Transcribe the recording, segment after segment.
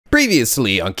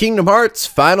Previously on Kingdom Hearts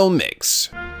Final Mix.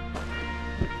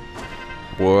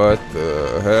 What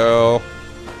the hell?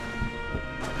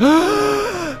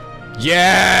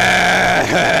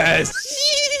 Yes!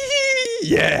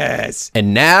 Yes!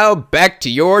 And now, back to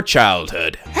your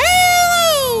childhood.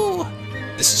 Hello!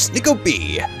 This is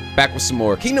NicoB, back with some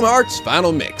more Kingdom Hearts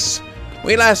Final Mix. When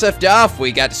we last left off,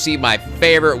 we got to see my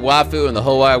favorite waifu in the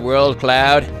whole wide world,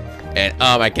 Cloud. And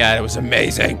oh my god, it was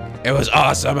amazing. It was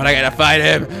awesome, and I got to fight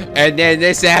him. And then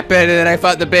this happened, and then I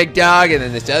fought the big dog, and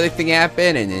then this other thing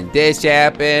happened, and then this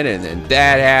happened, and then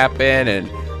that happened,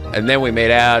 and then we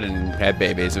made out and had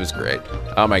babies. It was great.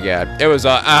 Oh my god, it was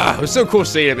so cool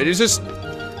seeing him. It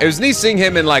was neat seeing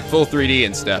him in like full 3D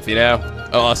and stuff, you know.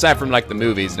 Oh, aside from like the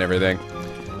movies and everything.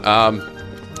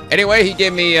 Anyway, he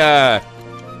gave me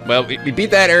well, we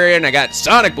beat that area, and I got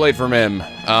Sonic Blade from him.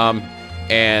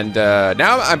 And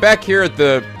now I'm back here at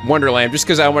the Wonderland just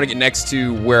because I want to get next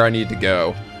to where I need to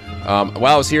go.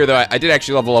 While I was here, though, I did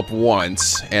actually level up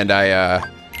once, and I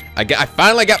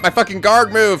finally got my fucking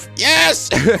guard move. Yes!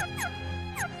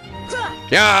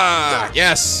 Yeah,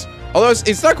 yes. Although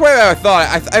it's not quite what I thought.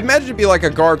 I imagined it'd be like a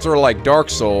guard sort of like Dark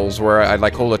Souls, where I'd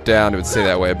like hold it down, it would stay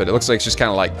that way, but it looks like it's just kind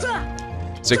of like.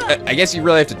 So I guess you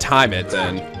really have to time it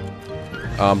then.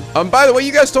 By the way,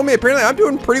 you guys told me apparently I'm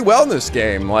doing pretty well in this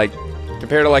game, like.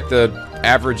 Compared to like the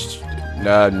average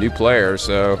new player,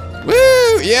 so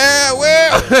woo, yeah,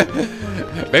 woo.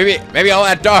 maybe all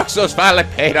that Dark Souls finally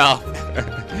paid off.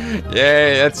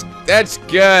 Yeah, that's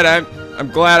good. I'm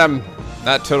glad I'm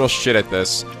not total shit at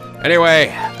this.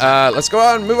 Anyway, let's go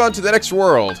on and move on to the next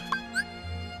world.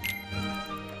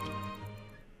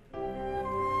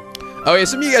 Oh yeah,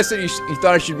 some of you guys said you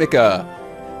thought I should make a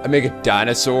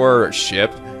dinosaur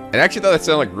ship, and I actually thought that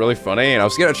sounded like really funny, and I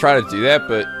was gonna try to do that,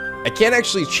 but I can't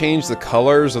actually change the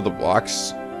colors of the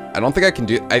blocks. I don't think I can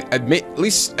do. At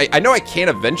least I know I can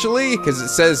eventually because it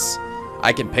says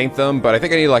I can paint them, but I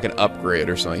think I need like an upgrade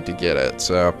or something to get it.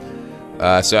 So,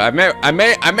 I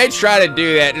may try to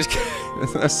do that. Just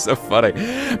that's so funny.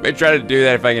 I may try to do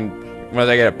that if I can once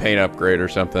I get a paint upgrade or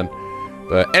something.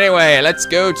 But anyway, let's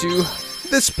go to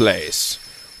this place.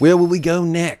 Where will we go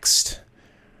next?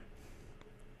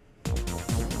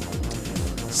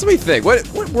 So let me think,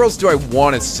 what worlds do I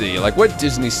want to see? Like, what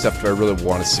Disney stuff do I really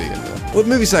want to see in them? What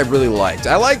movies I really liked?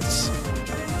 I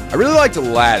really liked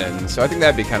Aladdin, so I think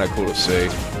that'd be kind of cool to see.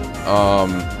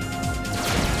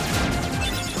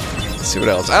 Let's see what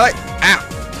else. I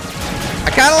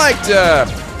kind of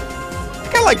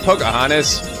liked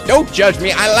Pocahontas. Don't judge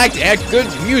me, I liked it. It had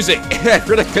good music. It had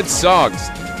really good songs.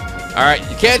 Alright,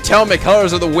 you can't tell me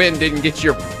Colors of the Wind didn't get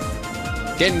your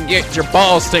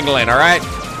balls tingling, alright?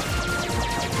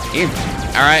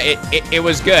 Alright, it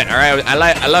was good. Alright,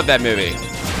 I love that movie.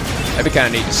 That'd be kind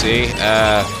of neat to see.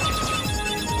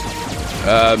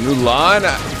 Mulan.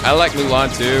 I like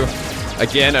Mulan too.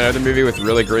 Again, another movie with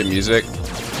really great music.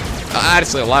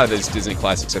 Honestly, a lot of those Disney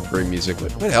classics have great music,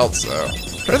 but what else though? I'm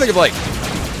trying to think of like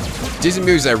Disney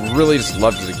movies I really just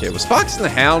loved as a kid. Was Fox and the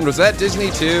Hound? Was that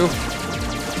Disney too?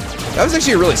 That was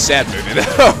actually a really sad movie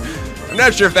though. I'm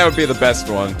not sure if that would be the best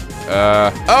one.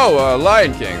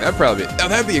 Lion King.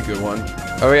 That'd be a good one.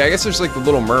 Oh yeah, I guess there's like The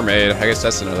Little Mermaid. I guess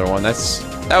that's another one.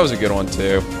 That was a good one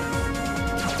too.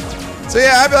 So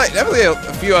yeah, definitely a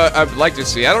few I'd like to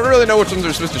see. I don't really know which ones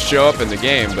are supposed to show up in the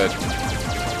game, but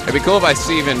it'd be cool if I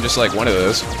see even just like one of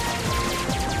those.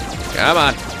 Come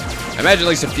on. I imagine at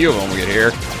least a few of them will get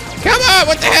here. Come on,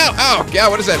 what the hell? Oh god,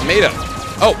 what is that made of?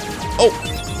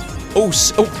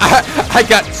 I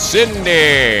got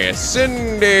Cindy!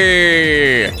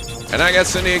 And I got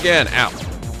Cindy again. Ow.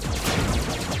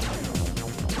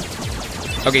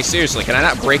 Okay, seriously, can I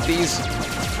not break these?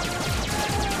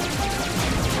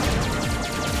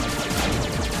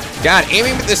 God,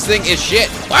 aiming with this thing is shit.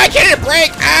 Why can't it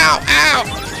break? Ow, ow!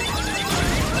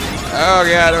 Oh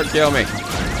god, don't kill me.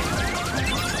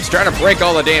 He's trying to break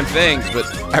all the damn things, but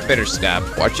I better stop.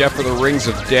 Watch out for the rings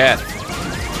of death.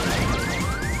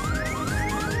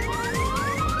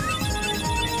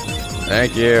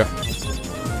 Thank you.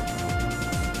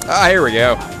 Ah, here we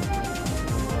go.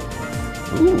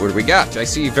 Ooh, what do we got? I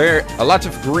see a lot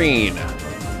of green.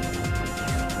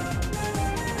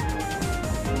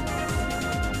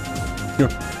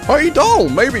 Hey, doll,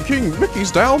 maybe King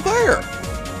Mickey's down there.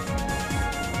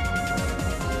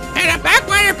 In a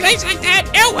backwater place like that?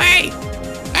 No way!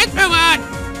 Let's move on.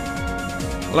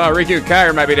 Well, Riku and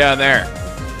Kyra might be down there.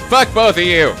 Fuck both of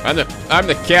you. I'm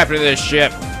the captain of this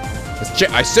ship.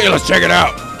 I say let's check it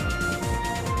out.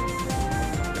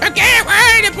 Okay,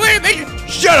 we're in the mission.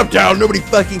 Shut up, Donald. Nobody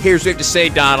fucking cares what you have to say,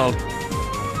 Donald.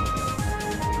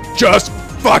 Just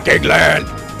fucking land.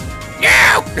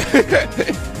 No!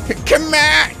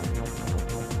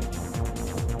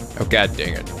 Oh, god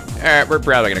dang it. Alright, we're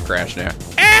probably gonna crash now.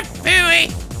 Phooey.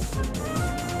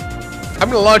 I'm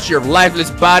gonna launch your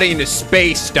lifeless body into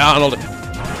space, Donald.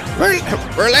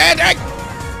 We're landing.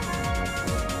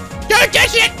 Don't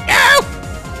touch it. No.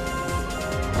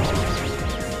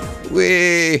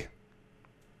 Wee.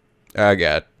 Oh,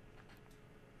 god.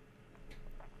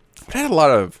 It had a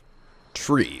lot of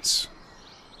trees.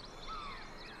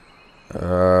 I'm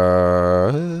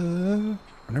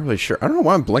not really sure. I don't know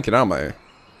why I'm blinking out my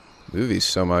movies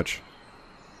so much.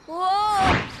 Whoa!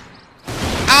 Ow,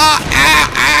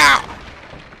 ow, ow.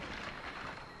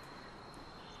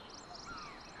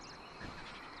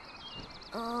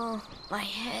 Oh, my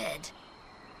head.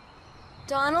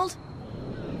 Donald?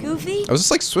 Goofy? Oh, was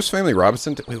this like Swiss Family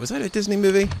Robinson? Wait, was that a Disney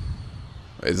movie?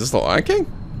 Wait, is this The Lion King?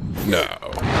 No.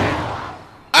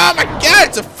 Oh my god,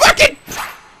 it's a fucking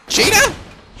cheetah?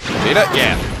 Cheetah?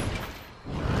 Yeah.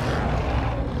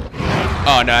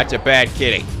 Oh no, that's a bad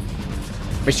kitty.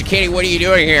 Mr. Kitty, what are you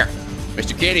doing here?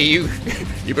 Mr. Kitty,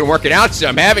 you've been working out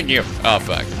some, haven't you? Oh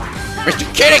fuck. Mr.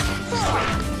 Kitty!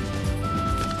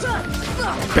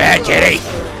 Bad kitty!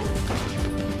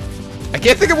 I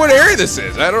can't think of what area this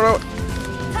is. I don't know.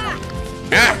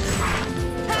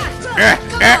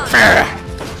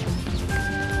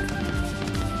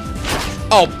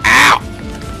 Oh, ow!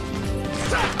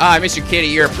 Ah, Mr. Kitty,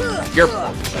 your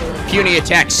puny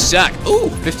attacks suck. Ooh,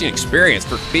 15 experience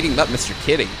for beating up Mr.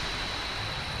 Kitty.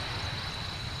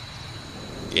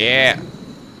 Yeah.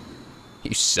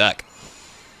 You suck.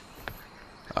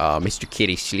 Oh, Mr.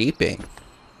 Kitty sleeping.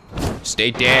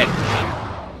 Stay dead.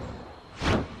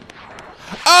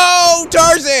 Oh,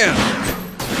 Tarzan!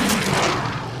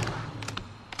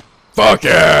 Fuck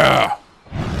yeah!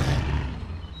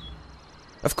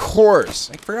 Of course.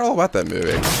 I forgot all about that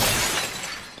movie.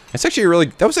 It's actually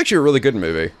that was actually a really good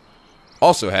movie.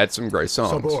 Also had some great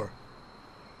songs. Sabor.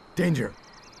 Danger.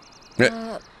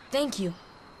 Thank you.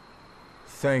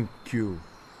 Thank you.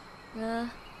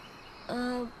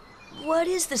 What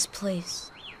is this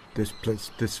place? This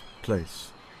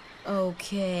place.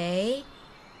 Okay.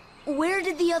 Where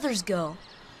did the others go?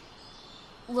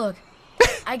 Look,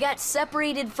 I got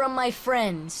separated from my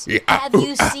friends. Yeah. Have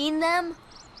you seen them?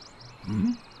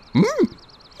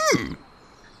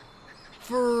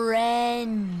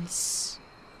 Friends.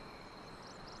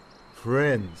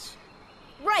 Friends.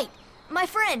 Right, my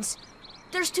friends.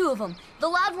 There's two of them. The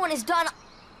loud one is Donald.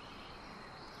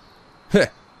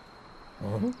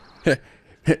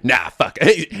 Nah, fuck.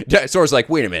 Sora's like,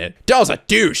 wait a minute. Donald's a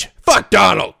douche. Fuck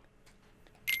Donald.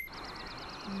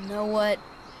 You know what?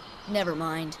 Never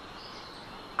mind.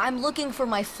 I'm looking for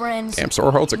my friends. Damn,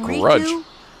 Sora holds a grudge. Riku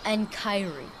and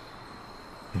Kairi.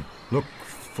 Look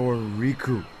for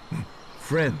Riku.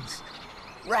 Friends.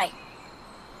 Right.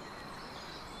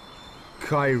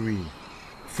 Kairi.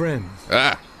 Friends.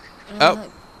 Ah. Oh.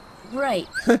 Right.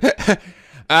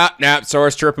 Nah,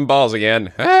 Sora's tripping balls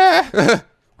again. Ah.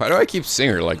 Why do I keep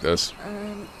seeing her like this?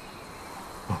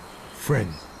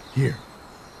 Friends. Here.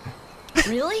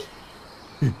 Really?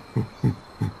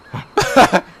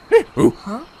 Ooh.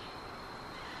 Huh?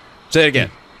 Say it again.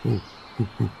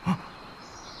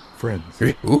 Friends.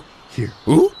 Ooh. Here.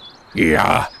 Ooh.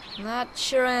 Yeah. Not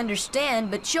sure I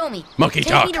understand, but show me. Monkey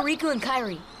Take talk. me to Riku and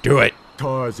Kairi. Do it.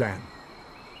 Tarzan.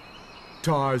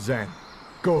 Tarzan.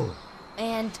 Go.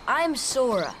 And I'm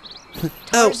Sora.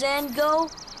 Tarzan go,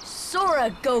 Sora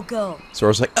go.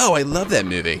 Sora's like, oh, I love that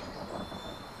movie.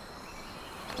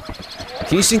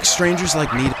 Can you sing Strangers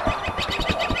Like Me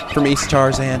for me,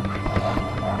 Tarzan?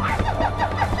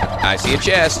 I see a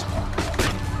chest.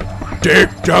 Deep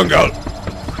jungle.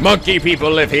 Monkey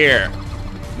people live here.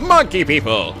 Monkey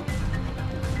people.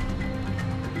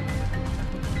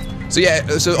 So yeah,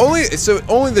 so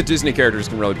only the Disney characters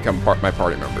can really become my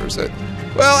party members.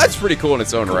 Well, that's pretty cool in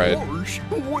its own right.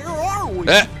 Where are we?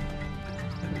 Eh.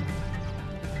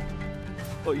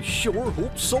 I sure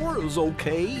hope Sora's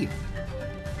okay.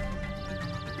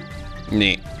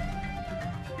 Neat.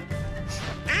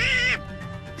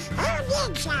 Who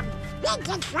needs them? We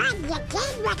can find the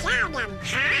king without them,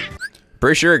 huh?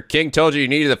 Pretty sure King told you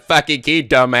needed the fucking key,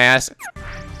 dumbass.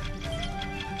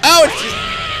 Oh,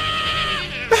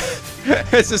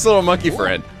 it's this little monkey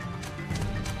friend.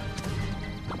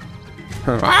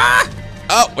 Ah!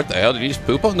 Oh, what the hell? Did he just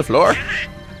poop on the floor?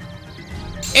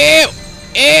 Ew!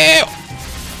 Ew!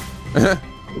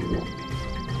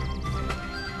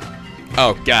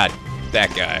 Oh, God. That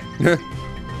guy.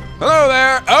 Hello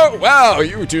there! Oh, wow,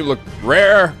 you two look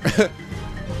rare.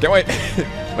 Can't wait.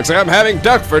 Looks like I'm having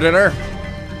duck for dinner.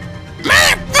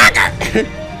 Motherfucker!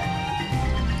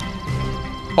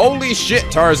 Holy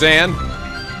shit, Tarzan.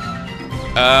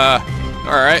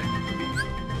 Alright.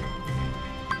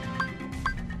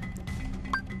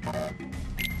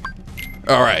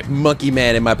 Alright, monkey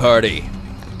man in my party.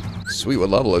 Sweet, what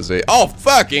level is he? Oh,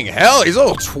 fucking hell, he's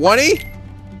level 20?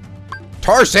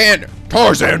 Tarzan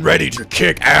ready to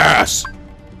kick ass.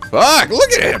 Fuck,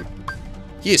 look at him.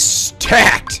 He is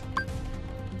stacked.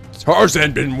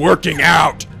 Tarzan been working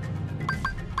out.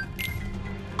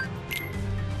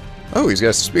 Oh, he's got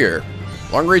a spear.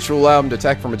 Long reach will allow him to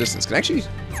attack from a distance. Can I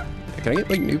get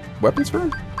like new weapons for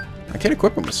him? I can't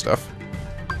equip him with stuff.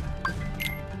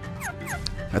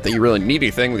 Not that you really need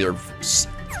anything with your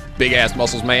big ass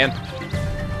muscles, man.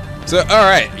 So,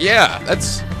 alright, yeah,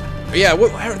 that's... Yeah,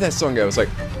 how did that song go? It's like...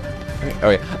 Oh,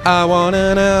 yeah. I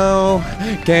wanna know,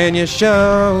 can you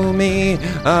show me?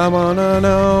 I wanna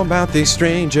know about these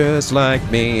strangers like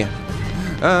me.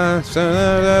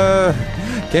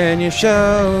 Can you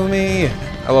show me?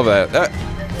 I love that.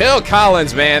 Phil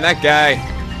Collins, man, that guy.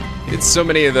 It's so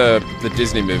many of the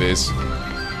Disney movies.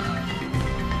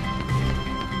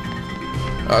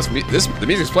 Oh, the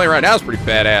music's playing right now is pretty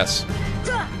badass.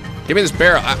 Give me this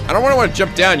barrel. I don't want to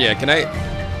jump down yet. Can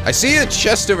I see a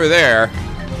chest over there.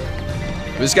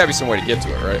 There's gotta be some way to get to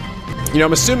it, right? You know,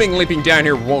 I'm assuming leaping down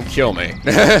here won't kill me.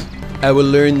 I will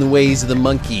learn the ways of the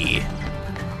monkey.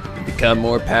 And become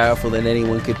more powerful than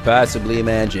anyone could possibly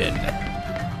imagine.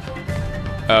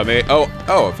 Maybe,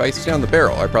 oh, if I stay on the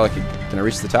barrel, I probably could. Can I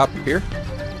reach the top up here?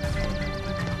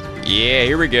 Yeah,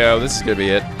 here we go. This is gonna be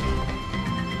it.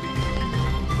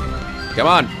 Come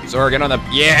on, Zora, get on the...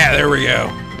 Yeah, there we go.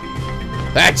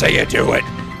 That's how you do it.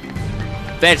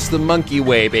 That's the monkey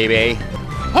way, baby.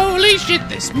 Holy shit,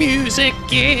 this music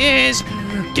is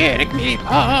getting me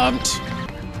pumped.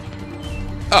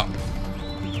 Oh.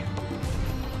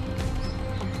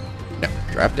 No,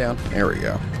 drop down. There we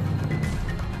go.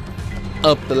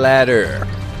 Up the ladder.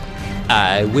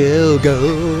 I will go.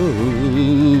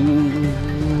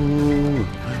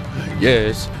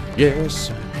 Yes,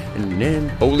 yes. And then...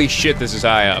 Holy shit, this is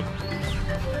high up.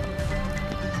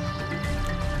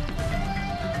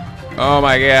 Oh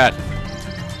my god.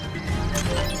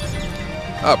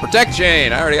 Oh, protect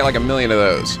chain. I already got like 1 million of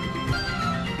those.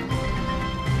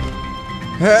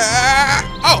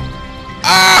 Oh!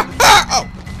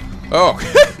 Oh!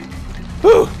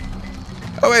 Whew.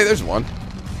 Oh wait, there's one.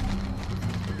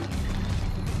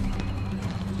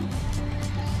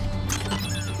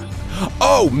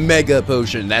 Oh, mega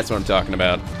potion. That's what I'm talking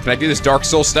about. Can I do this Dark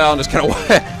Souls style and just kind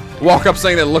of walk up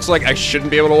something that looks like I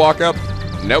shouldn't be able to walk up?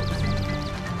 Nope.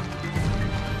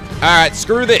 Alright,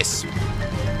 screw this.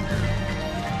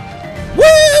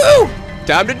 Woo!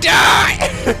 Time to die!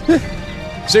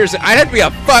 Seriously, I'd have to be a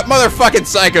motherfucking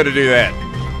psycho to do that.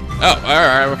 Oh,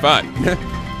 alright, we're fine.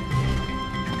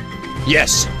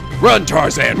 Yes! Run,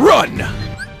 Tarzan, run!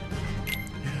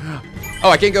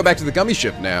 Oh, I can't go back to the gummy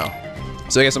ship now.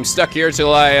 So I guess I'm stuck here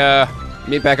till I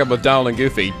meet back up with Donald and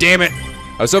Goofy. Damn it!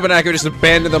 I was hoping I could just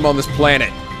abandon them on this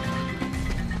planet.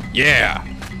 Yeah!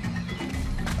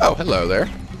 Oh, hello there.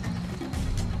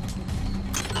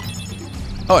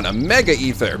 Oh, and a mega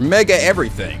ether. Mega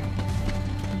everything.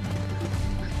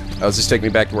 Oh, does this take me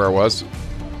back to where I was?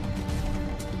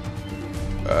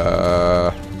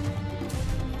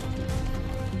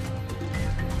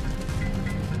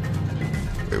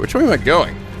 Wait, which way am I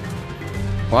going?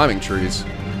 Climbing trees.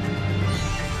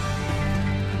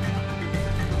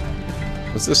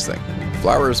 What's this thing?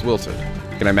 Flowers wilted.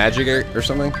 Can I magic it or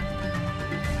something?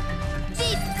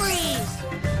 Deep freeze!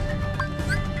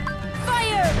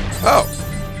 Fire! Oh!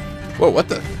 Whoa, what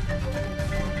the?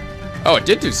 Oh, it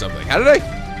did do something. How did I?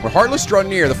 When Heartless draw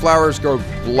near, the flowers go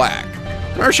black.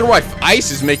 I'm not sure why ice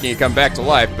is making it come back to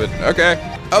life, but okay.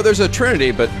 Oh, there's a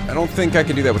trinity, but I don't think I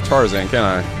can do that with Tarzan, can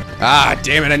I? Ah,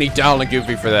 damn it, I need Donald and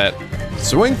Goofy for that.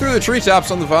 Swing through the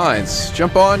treetops on the vines.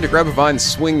 Jump on to grab a vine and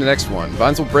swing the next one.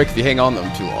 Vines will break if you hang on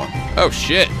them too long. Oh,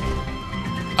 shit.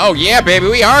 Oh, yeah, baby,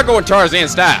 we are going Tarzan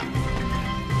style.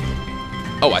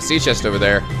 Oh, I see a chest over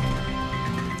there.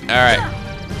 All right.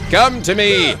 Come to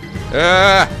me.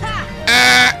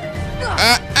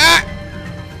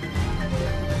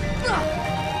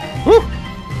 Woo.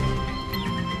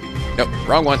 Nope,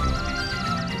 wrong one.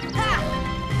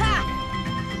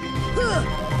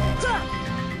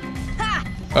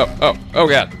 Oh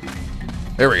god.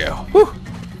 There we go. Whew.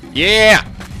 Yeah!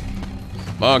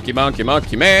 Monkey, monkey,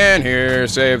 monkey man, here,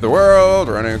 save the world,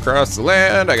 running across the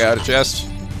land, I got a chest.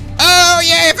 Oh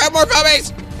yeah, 5 more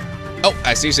puppies! Oh,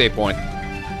 I see save point.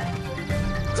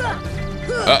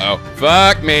 Uh-oh.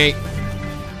 Fuck me.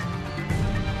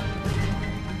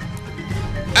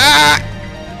 Ah!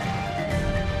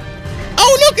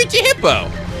 Oh, look, it's a hippo!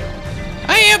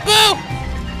 Hi, hippo!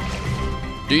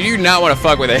 Do you not want to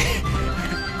fuck with it?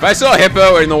 If I saw a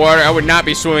hippo in the water, I would not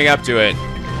be swimming up to it.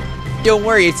 Don't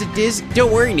worry, it's a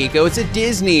Don't worry, Nico. It's a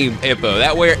Disney hippo.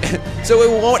 That way, so it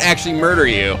won't actually murder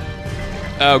you.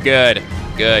 Oh, good,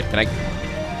 good. Can I?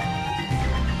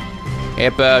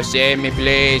 Hippo, save me,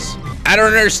 please. I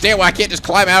don't understand why I can't just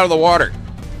climb out of the water.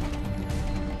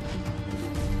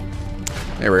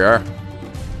 There we are.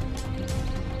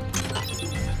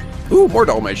 Ooh, more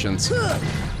Dalmatians. Huh.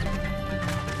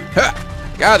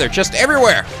 God, they're just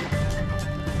everywhere.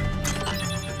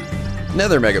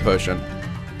 Another mega potion.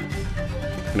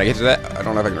 Can I get to that? I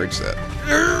don't know if I can reach that.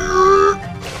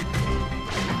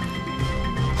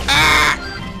 Ah!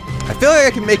 I feel like I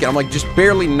can make it. I'm like just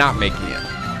barely not making it.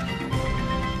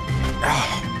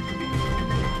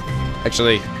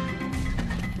 Actually,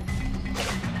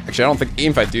 I don't think,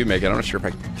 even if I do make it, I'm not sure if I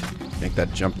can make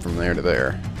that jump from there to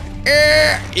there.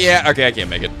 Yeah, okay, I can't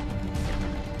make it.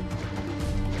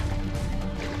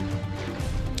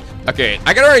 Okay,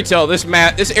 I can already tell this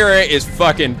area is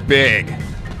fucking big.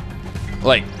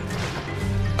 Like,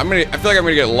 I feel like I'm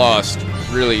gonna get lost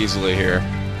really easily here.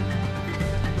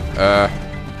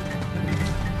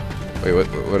 Wait,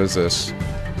 what is this?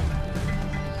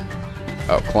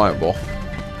 Oh, climbable.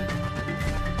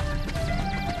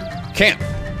 Camp.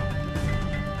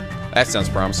 That sounds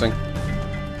promising.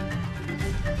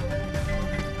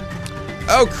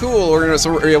 Oh, cool.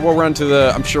 We'll run to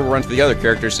the. I'm sure we'll run to the other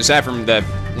characters, aside from that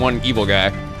one evil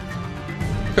guy.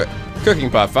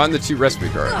 Cooking pot. Find the 2 recipe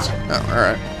cards. Oh, all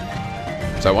right.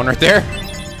 Is that one right there?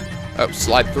 Oh,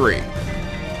 slide 3.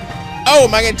 Oh,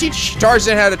 am I gonna teach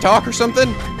Tarzan how to talk or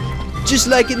something? Just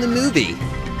like in the movie.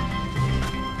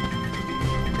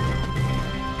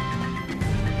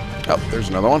 Oh, there's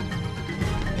another one.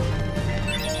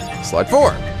 Slide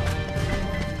 4.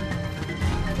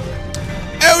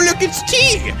 Oh, look, it's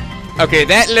tea! Okay,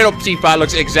 that little teapot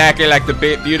looks exactly like the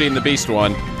Beauty and the Beast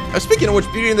one. Speaking of which,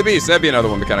 Beauty and the Beast, that'd be another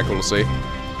one that'd be kind of cool to see.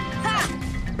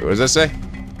 Wait, what does that say?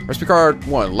 Recipe card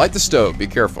 1, light the stove, be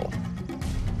careful.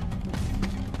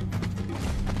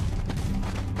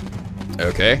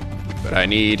 Okay, but I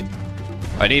need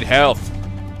health.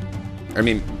 I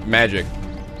mean, magic.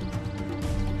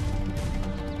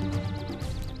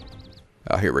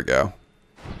 Oh, here we go.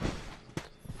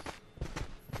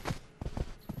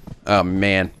 Oh,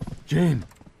 man. Jane.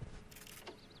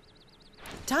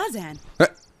 Tarzan.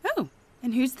 Oh,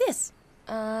 and who's this?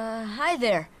 Hi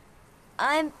there.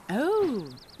 Oh,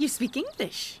 you speak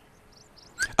English.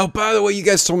 Oh, by the way, you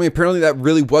guys told me apparently that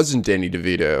really wasn't Danny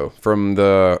DeVito from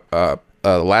the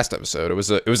last episode. It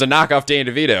was a knockoff Danny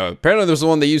DeVito. Apparently, there was the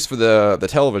one they used for the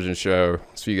television show.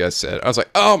 That's what you guys said. I was like,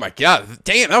 oh my god,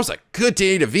 damn, that was a good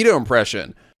Danny DeVito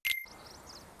impression.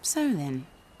 So then,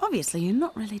 obviously you're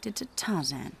not related to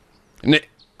Tarzan.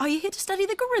 Are you here to study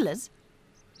the gorillas?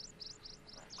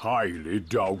 Highly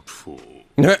doubtful.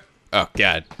 Oh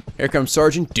god, here comes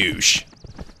Sergeant Douche.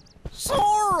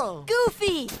 Sora!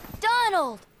 Goofy!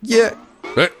 Donald! Yeah.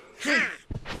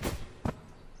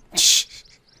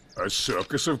 A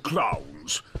circus of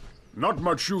clowns. Not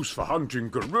much use for hunting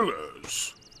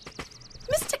gorillas.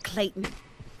 Mr. Clayton,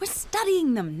 we're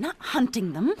studying them, not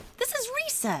hunting them. This is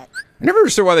research. I never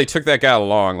understood why they took that guy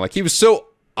along. Like, he was so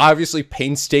obviously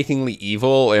painstakingly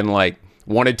evil and, like,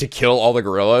 wanted to kill all the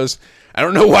gorillas. I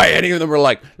don't know why any of them were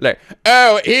like,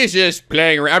 oh, he's just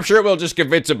playing around. I'm sure we'll just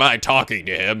convince him by talking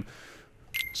to him.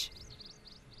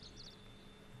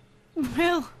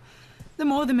 Well, the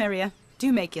more the merrier.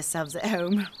 Do make yourselves at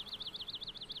home.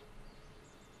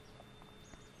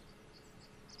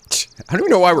 I don't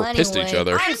even know why we're pissed at each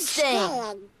other. I'm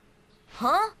staying.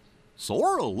 Huh?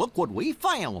 Sora, look what we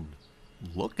found.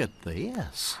 Look at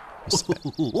this.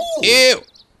 Ew! You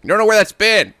don't know where that's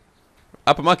been.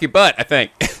 Up a monkey butt, I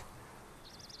think.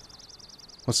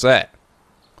 What's that?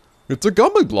 It's a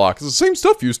gummy block. It's the same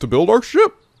stuff used to build our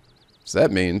ship. So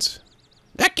that means...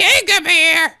 The king come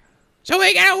here! So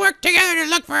we gotta work together to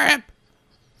look for him.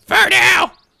 For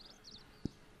now!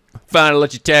 Fine, I'll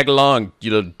let you tag along,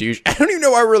 you little douche. I don't even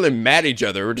know why we're really mad at each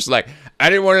other. We're just like, I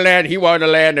didn't want to land, he wanted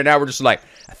to land, and now we're just like,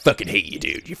 I fucking hate you,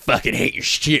 dude. You fucking hate your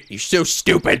shit. You're so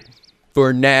stupid.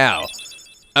 For now.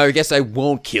 I guess I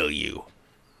won't kill you.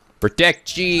 Protect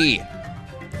G.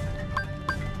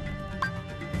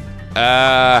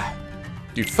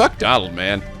 Dude, fuck Donald,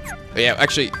 man. Yeah,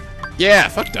 actually, yeah,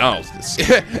 fuck Donald.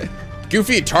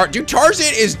 Goofy and dude,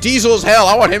 Tarzan is diesel as hell.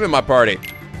 I want him in my party.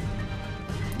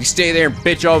 You stay there and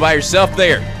bitch all by yourself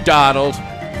there, Donald.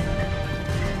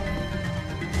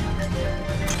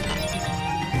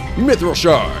 Mithril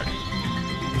Shard.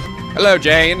 Hello,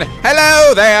 Jane.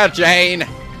 Hello there, Jane.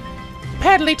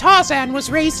 Apparently Tarzan was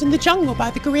raised in the jungle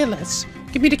by the gorillas.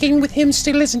 Communicating with him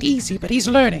still isn't easy, but he's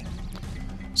learning.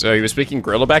 So he was speaking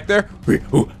gorilla back there?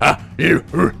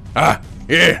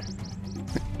 Yeah.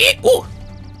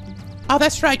 Oh,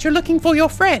 that's right. You're looking for your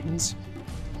friends.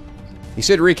 He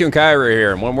said Riku and Kairi are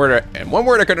here, and one word I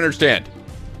couldn't understand.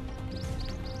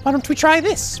 Why don't we try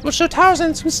this? We'll show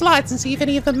Tarzan some slides and see if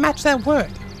any of them match that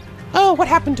word. Oh, what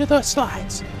happened to those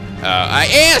slides?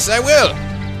 Yes, I will.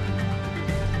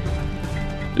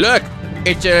 Look,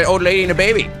 it's an old lady and a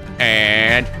baby.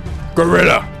 And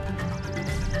Gorilla.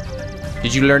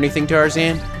 did you learn anything,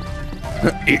 Tarzan?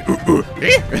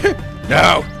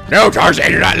 No,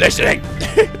 Tarzan, you're not listening.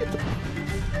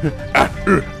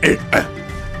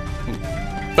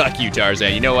 Fuck you,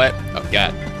 Tarzan. You know what? Oh,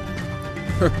 God.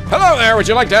 Hello there. Would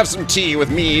you like to have some tea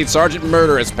with me, Sergeant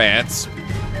Murderous Pants?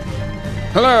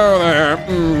 Hello there.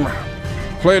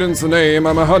 Clayton's the name.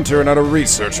 I'm a hunter, not a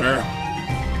researcher.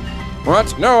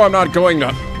 What? No, I'm not going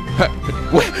to...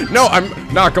 No,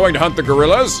 I'm not going to hunt the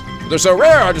gorillas. They're so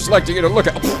rare, I just like to get a look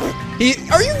at...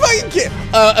 Are you fucking kidding?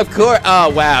 Of course. Oh,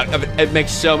 wow. It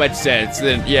makes so much sense.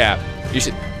 Then, yeah. You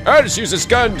should... I just use this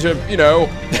gun to, you know...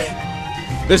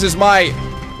 This is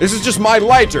just my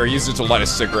lighter. Use it to light a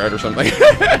cigarette or something.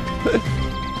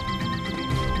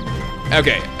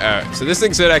 Okay, so this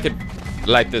thing said I could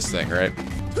light this thing, right?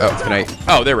 Oh, can I?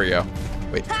 Oh, there we go.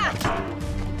 Wait.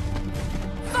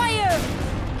 Fire!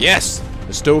 Yes!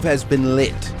 The stove has been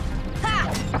lit.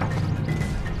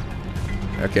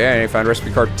 Okay, I need to find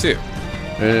recipe card 2.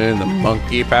 And the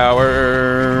monkey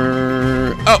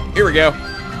power... Oh, here we go.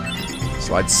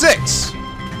 Slide 6.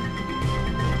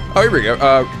 Oh, here we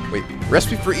go. Wait.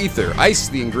 Recipe for ether. Ice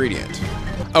the ingredient.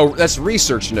 Oh, that's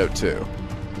research note 2.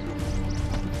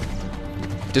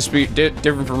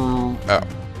 Different from... Oh.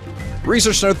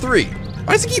 Research note 3.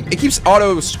 Why does it keeps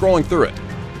auto-scrolling through it?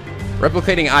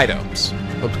 Replicating items.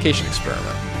 Replication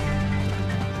experiment.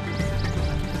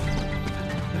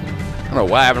 I don't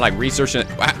know why I haven't, like, researched it.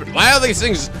 Why are these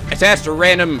things attached to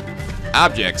random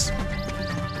objects?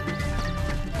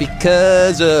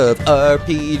 Because of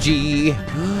RPG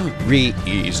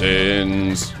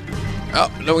reasons. Oh,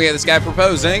 no, we have this guy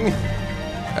proposing.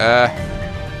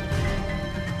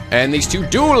 And these two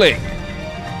dueling.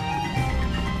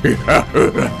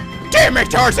 Damn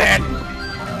it, Tarzan!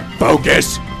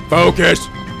 Focus!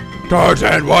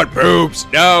 Tarzan, what boobs?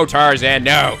 No, Tarzan,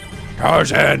 no.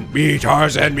 Tarzan, me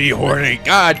horny.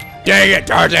 God dang it,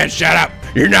 Tarzan, shut up!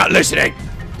 You're not listening!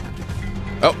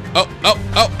 Oh,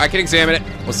 I can examine it.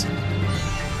 What's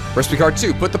recipe card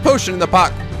 2? Put the potion in the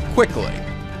pot quickly.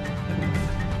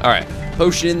 Alright,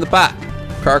 potion in the pot.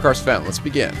 Karakar's fountain, let's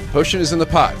begin. Potion is in the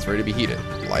pot, it's ready to be heated.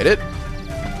 Light it.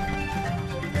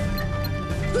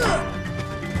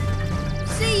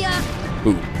 See ya!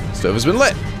 Ooh, stove has been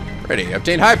lit. Ready,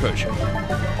 obtain high potion.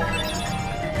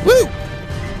 Woo!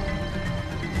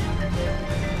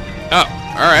 Oh,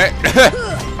 alright.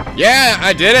 Yeah,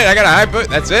 I did it, I got a high potion,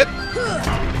 that's it?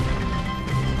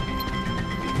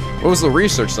 What was the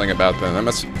research thing about then? That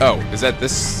must... Oh, is that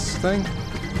this thing?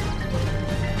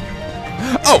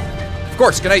 Oh! Of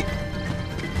course, can I...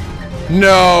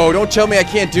 No, don't tell me I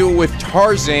can't do it with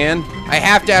Tarzan. I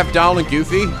have to have Donald and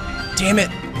Goofy. Damn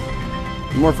it.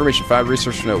 More information, 5,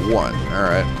 research note 1.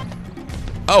 Alright.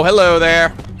 Oh, hello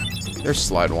there. There's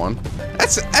slide 1.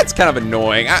 That's kind of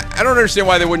annoying. I don't understand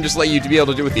why they wouldn't just let you be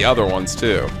able to do it with the other ones,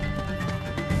 too.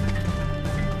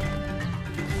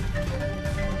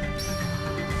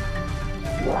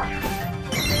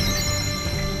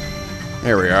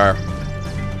 Here we are.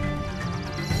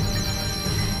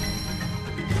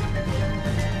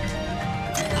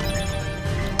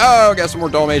 Oh, got some more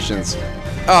Dalmatians.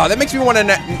 Oh, that makes me want to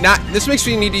not. This makes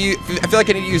me need to use. I feel like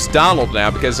I need to use Donald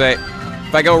now because if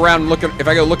I go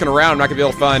looking around, I'm not gonna be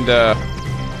able to find.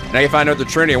 And I can find another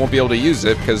Trinity, I won't be able to use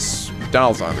it because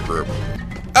Donald's not in the group.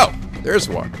 Oh, there's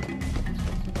one.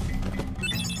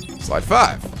 Slide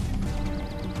 5.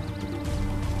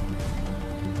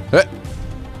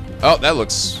 Oh, that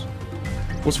looks...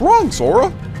 What's wrong, Sora?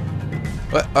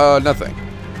 What? Nothing.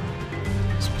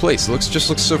 This place just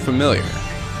looks so familiar.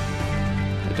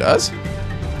 It does?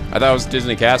 I thought it was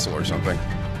Disney Castle or something.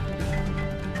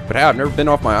 But how? I've never been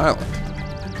off my island.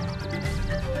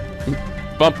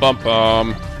 Bum, bum,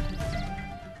 bum.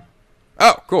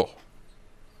 Oh, cool.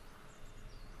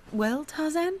 Well,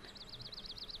 Tarzan?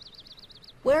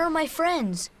 Where are my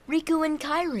friends, Riku and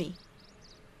Kairi?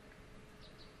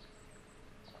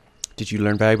 Did you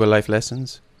learn valuable life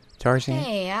lessons, Tarzan?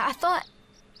 Hey, I thought...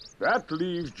 That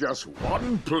leaves just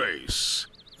one place.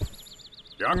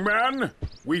 Young man,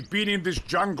 we've been in this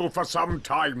jungle for some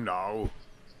time now.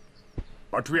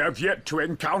 But we have yet to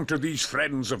encounter these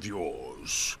friends of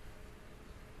yours.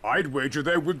 I'd wager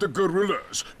they're with the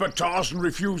gorillas, but Tarzan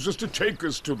refuses to take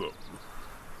us to them.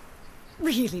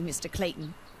 Really, Mr.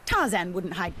 Clayton? Tarzan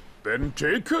wouldn't hide. Then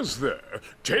take us there.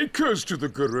 Take us to the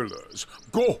gorillas.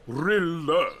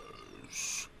 Gorillas.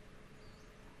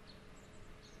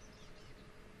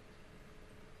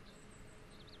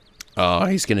 Oh,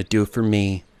 he's gonna do it for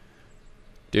me.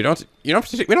 Dude, we don't have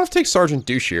to take Sergeant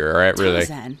Douche here, alright, really?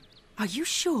 Tarzan, are you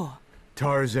sure?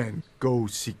 Tarzan, go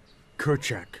see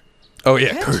Kerchak. Oh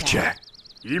yeah, Kerchak.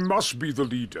 He must be the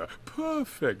leader.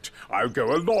 Perfect. I'll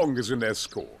go along as an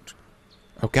escort.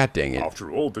 Oh, god dang it. After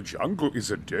all, the jungle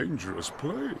is a dangerous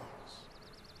place.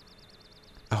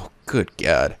 Oh, good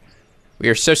god. We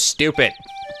are so stupid.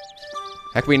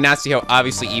 How can we not see how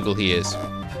obviously evil he is?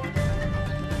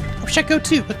 I wish I'd go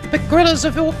too, but the gorillas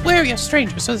are wary of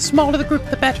strangers, so the smaller the group,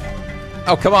 the better.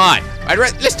 Oh, come on.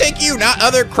 Let's take you, not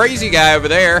other crazy guy over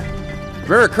there.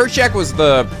 Remember, Kerchak was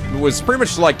pretty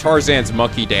much like Tarzan's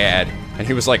monkey dad, and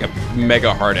he was like a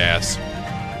mega hard ass.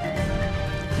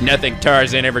 Nothing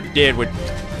Tarzan ever did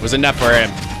was enough for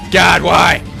him. God,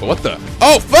 why? But what the?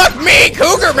 Oh, fuck me,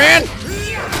 cougar, man!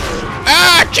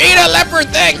 Ah, cheetah, leopard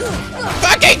thing!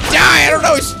 Fucking die! I don't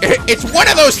know. It's one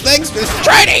of those things that's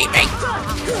trying to eat me.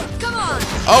 Come on!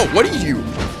 Oh, what are you?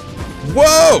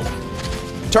 Whoa!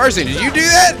 Tarzan, did you do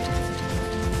that?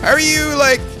 How are you,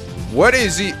 like, what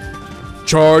is he?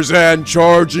 Tarzan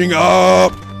charging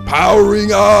up,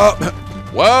 powering up.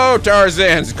 Whoa,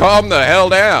 Tarzan, calm the hell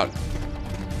down.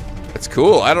 That's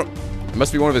cool. It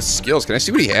must be one of his skills. Can I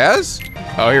see what he has?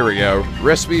 Oh, here we go.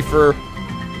 Recipe for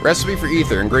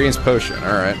ether, ingredients potion.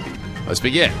 All right, let's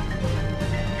begin.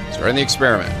 Starting the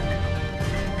experiment.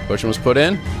 Potion was put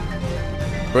in.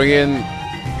 Bring in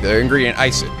the ingredient,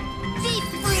 ice it. Deep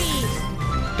freeze!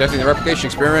 Definitely the replication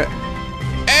experiment.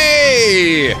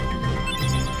 Hey!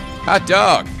 Hot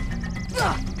dog.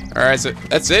 All right, so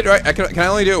that's it, right? Can I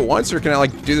only do it once, or can I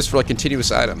like do this for like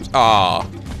continuous items? Aw.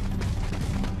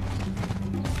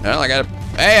 Well, I got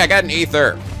an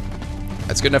ether.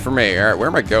 That's good enough for me. All right, where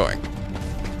am I going?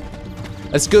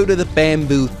 Let's go to the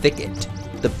bamboo thicket.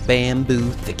 The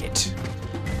bamboo thicket.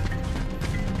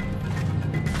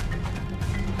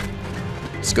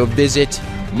 Let's go visit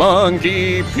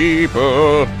monkey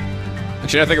people.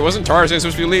 Actually, I think it wasn't Tarzan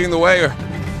supposed to be leading the way.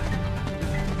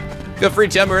 Feel free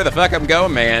to tell me where the fuck I'm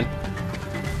going, man.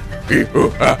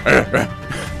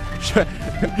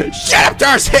 Shut up,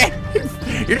 Tarzan!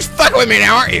 You're just fucking with me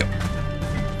now, aren't you?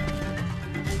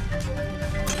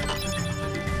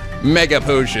 Mega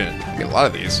potion. Get a lot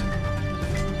of these.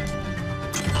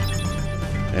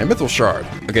 And mythal shard.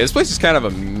 Okay, this place is kind of a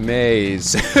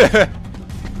maze.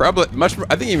 Probably much more,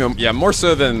 I think even, yeah, more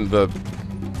so than the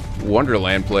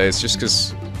Wonderland place, just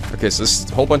because, okay, so this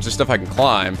whole bunch of stuff I can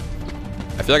climb.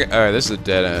 I feel like, alright, this is a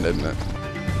dead end, isn't it?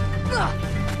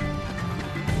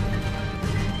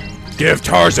 Give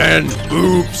Tarzan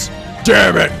boobs.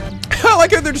 Damn it. I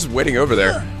like how they're just waiting over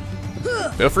there.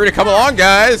 Feel free to come along,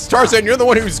 guys. Tarzan, you're the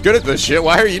one who's good at this shit.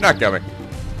 Why are you not coming?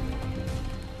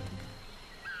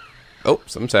 Oh,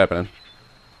 something's happening.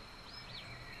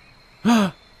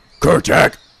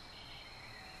 Kerchak.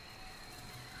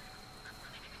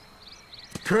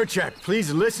 Kerchak,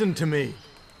 please listen to me.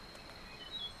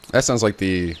 That sounds like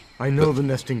the... I know the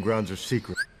nesting grounds are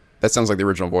secret. That sounds like the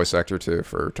original voice actor, too,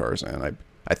 for Tarzan,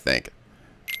 I think.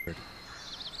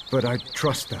 But I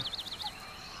trust them.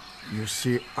 You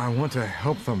see, I want to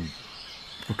help them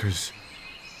because,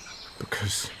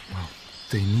 well,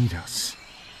 they need us.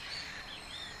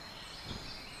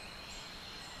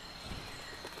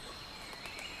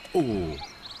 Oh,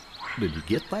 did you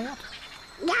get that?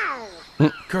 No.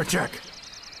 Kerchak!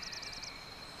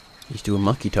 He's doing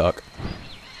monkey talk.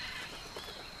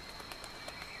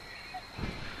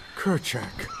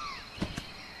 Kerchak.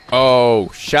 Oh,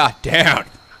 shot down.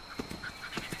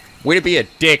 Way to be a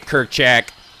dick, Kerchak.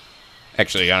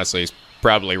 Actually, honestly, he's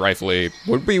probably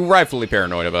would be rightfully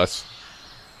paranoid of us.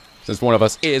 Since one of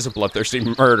us is a bloodthirsty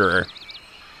murderer.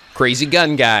 Crazy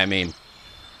gun guy, I mean.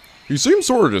 He seems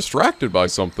sort of distracted by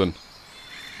something.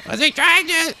 Was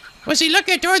he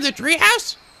looking toward the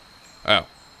treehouse? Oh.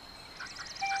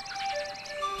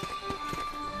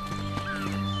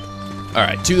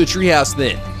 Alright, to the treehouse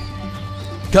then.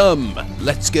 Come,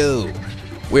 let's go.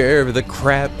 Wherever the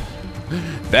crap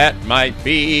that might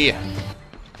be.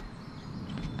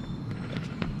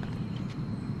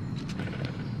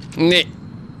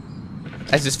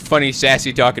 That's just funny,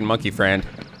 sassy talking monkey friend.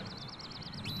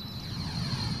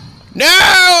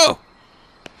 No!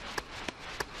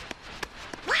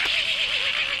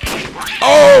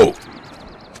 Oh!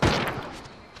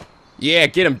 Yeah,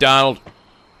 get him, Donald.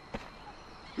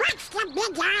 What's the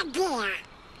big idea?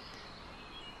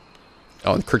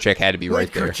 Oh, and Kerchak had to be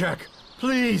right there. Kerchak,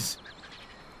 please.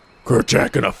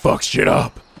 Kerchak gonna fuck shit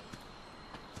up.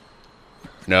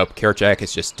 Nope, Kerchak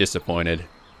is just disappointed.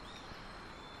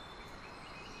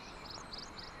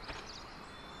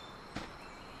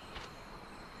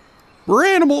 We're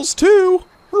animals too.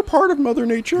 We're part of Mother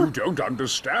Nature. You don't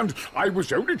understand. I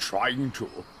was only trying to.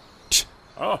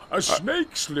 A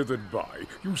snake slithered by.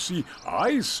 You see,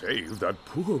 I saved that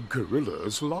poor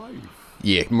gorilla's life.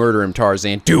 Yeah, murder him,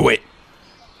 Tarzan. Do it.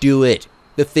 Do it.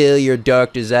 Fulfill your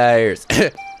dark desires.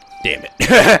 Damn it.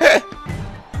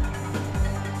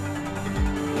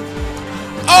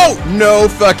 Oh, no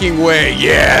fucking way.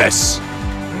 Yes.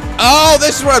 Oh,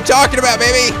 this is what I'm talking about,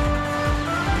 baby.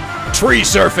 Tree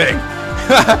surfing.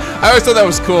 I always thought that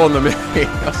was cool in the movie.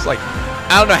 I was like,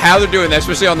 I don't know how they're doing that,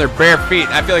 especially on their bare feet.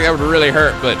 I feel like that would really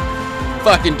hurt, but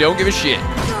fucking don't give a shit.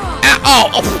 Ah,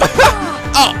 oh, oh,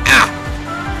 oh, ah.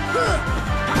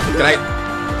 Can I?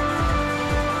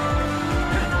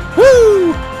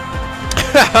 Woo!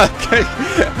 Okay.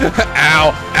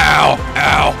 Ow, ow,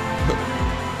 ow.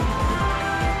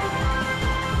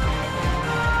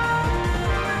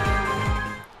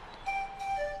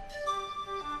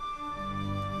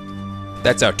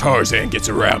 That's how Tarzan gets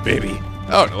around, baby.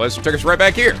 Oh, no, let's take us right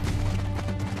back here.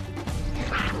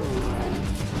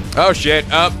 Oh, shit.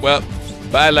 Oh, well.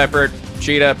 Bye, leopard.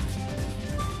 Cheetah.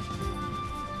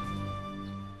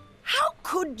 How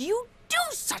could you do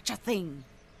such a thing?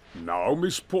 Now,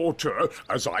 Miss Porter,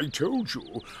 as I told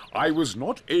you, I was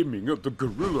not aiming at the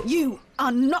gorilla. You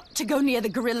are not to go near the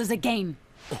gorillas again.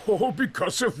 Oh,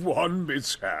 because of one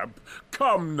mishap.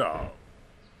 Come now.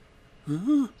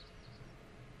 Huh?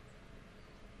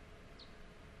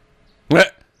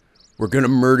 We're gonna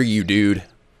murder you, dude.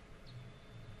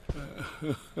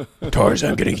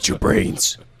 Tarzan, I'm gonna eat your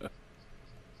brains.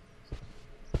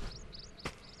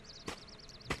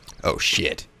 Oh,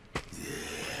 shit.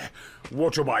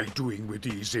 What am I doing with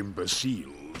these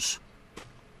imbeciles?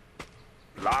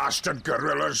 Blasted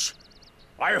gorillas!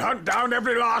 I'll hunt down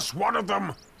every last one of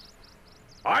them!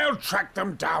 I'll track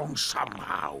them down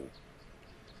somehow.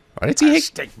 Why did he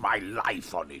stake my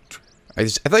life on it? I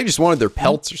thought he just wanted their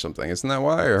pelts or something. Isn't that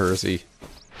why? Or is he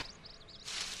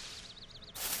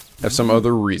have some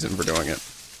other reason for doing it?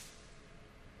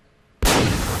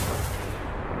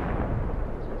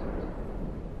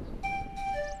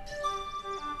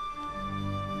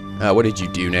 What did you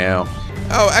do now?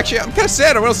 Oh, actually, I'm kind of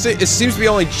sad. I'm gonna say it seems to be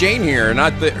only Jane here,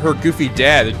 not her goofy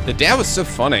dad. The dad was so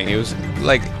funny. He was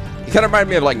like, he kind of reminded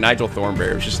me of like Nigel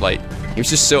Thornberry. It was just like, he was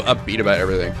just so upbeat about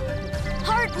everything.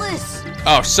 Heartless!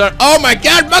 Oh, son. Oh my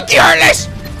god, Monkey Heartless!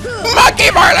 Monkey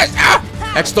Heartless!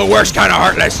 Ah! That's the worst kind of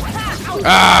Heartless.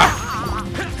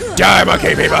 Ah! Die,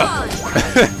 monkey people!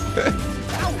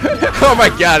 Oh my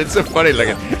god, it's so funny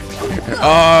looking.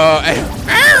 Oh,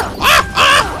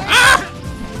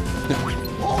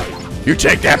 you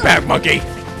take that back, monkey.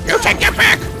 You take that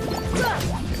back!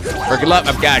 For good luck,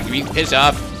 oh god, you piss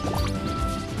off.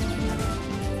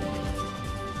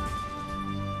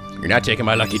 You're not taking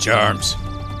my Lucky Charms.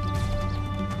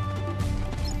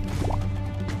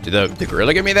 Did the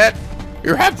gorilla give me that?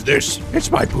 You have this.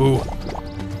 It's my poo.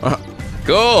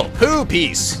 Cool. Poo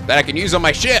piece that I can use on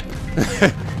my ship.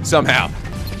 Somehow.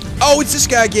 Oh, it's this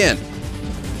guy again.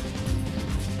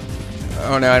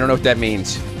 Oh no, I don't know what that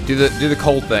means. Do the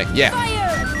cold thing. Yeah.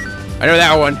 Fire! I know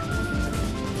that one.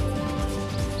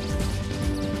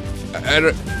 I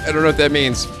don't know what that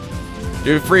means.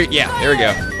 Do free. Yeah, fire! There we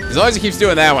go. As long as he keeps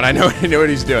doing that one, I know what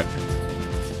he's doing.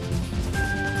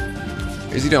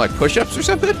 Is he doing like push-ups or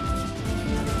something?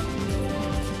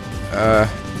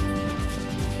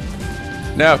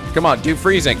 No, come on, do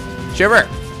freezing. Shiver.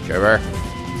 Shiver.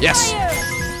 Yes. Fire!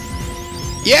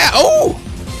 Yeah, oh!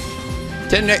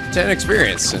 10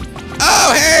 experience.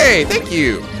 Oh, hey, thank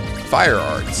you. Fire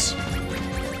arts.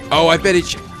 Oh, I bet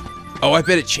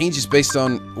it changes based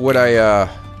on what what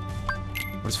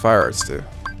does fire arts do?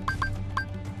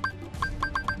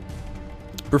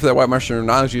 Proof that white mushroom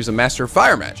knowledge use a master of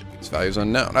fire magic. Its value is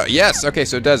unknown. Oh, yes, okay,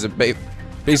 so it does it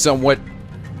based on what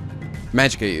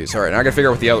magic I use. All right, now I gotta figure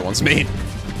out what the other ones mean.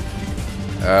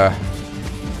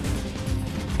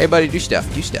 Hey, buddy, do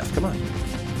stuff, come on.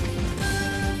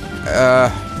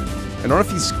 I don't know if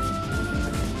he's...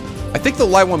 I think the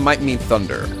light one might mean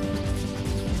thunder.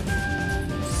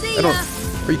 See ya. I don't...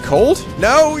 Are you cold?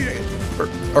 No?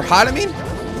 Or hot, I mean?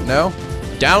 No?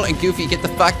 Donald and Goofy, get the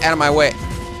fuck out of my way.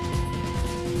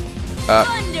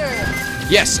 Thunder!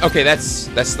 Yes, okay, that's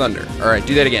thunder. Alright,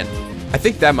 do that again. I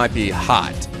think that might be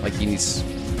hot. Like he needs...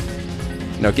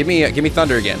 No, give me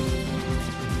thunder again.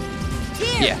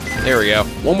 Here. Yeah, there we go.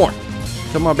 One more.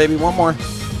 Come on, baby, one more.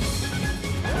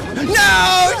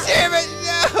 No, damn it!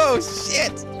 Oh,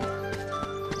 shit.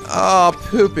 Oh,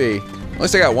 poopy. At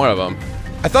least I got one of them.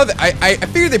 I thought that, I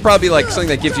figured they'd probably be like something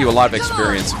that gives you a lot of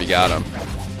experience if you got them.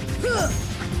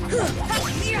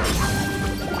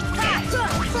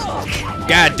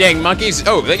 God dang monkeys.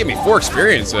 Oh, they give me 4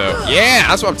 experience though. Yeah,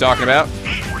 that's what I'm talking about.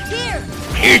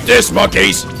 Eat this,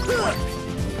 monkeys.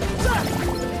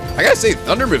 I gotta say,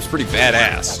 Thunder Move's pretty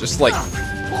badass. Just like,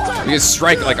 you can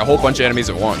strike like a whole bunch of enemies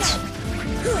at once.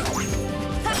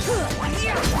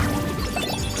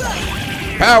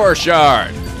 Power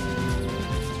Shard.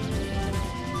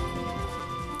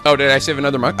 Oh, did I save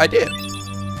another monk? I did.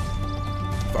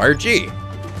 Fire G.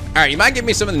 All right, you might give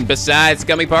me something besides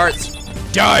gummy parts?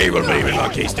 Die, you will believe in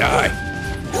monkeys, die.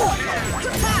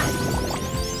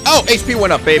 Oh, HP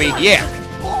went up, baby, yeah.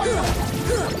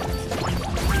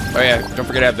 Oh yeah, don't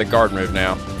forget to have the guard move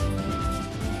now.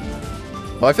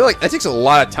 Well, I feel like that takes a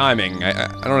lot of timing. I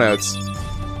don't know, it's...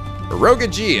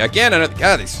 Aroga G, again, another...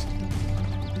 God, these...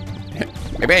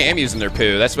 Maybe I am using their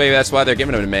poo. That's why they're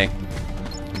giving them to me.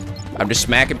 I'm just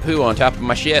smacking poo on top of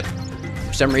my ship.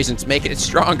 For some reason, it's making it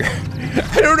stronger.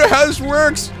 I don't know how this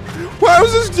works. Why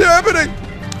is this happening?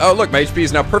 Oh, look, my HP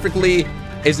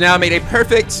is now made a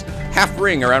perfect half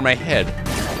ring around my head.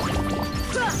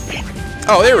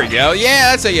 Oh, there we go. Yeah,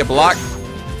 that's how you block.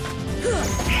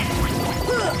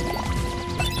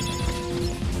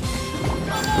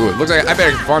 Ooh, it looks like I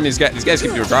better farm these guys. These guys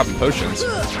keep dropping potions.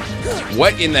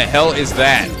 What in the hell is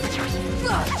that?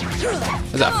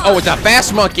 Oh, it's a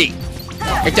fast monkey.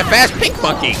 It's a fast pink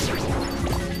monkey.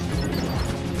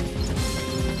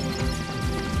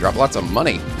 Drop lots of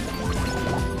money.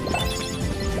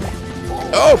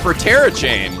 Oh, for Terra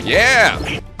Chain.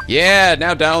 Yeah. Yeah,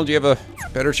 now Donald, you have a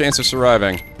better chance of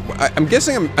surviving. I'm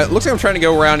guessing it looks like I'm trying to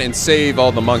go around and save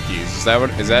all the monkeys. Is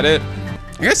that it?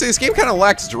 I gotta say, this game kind of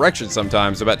lacks direction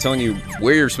sometimes about telling you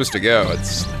where you're supposed to go.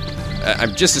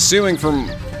 I'm just assuming from,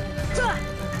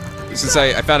 since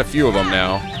I found a few of them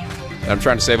now, and I'm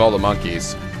trying to save all the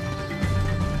monkeys.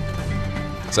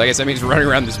 So I guess that means running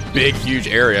around this big, huge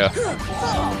area. Come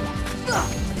on!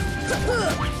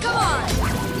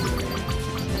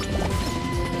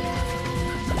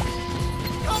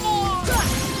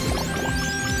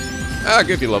 Ah,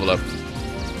 Goofy leveled up.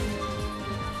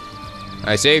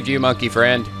 I saved you, monkey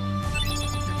friend.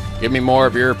 Give me more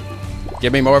of your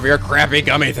crappy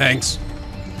gummy things.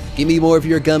 Give me more of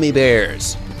your gummy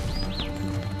bears.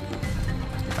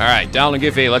 All right, Donald and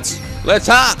Goofy, let's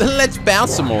hop, let's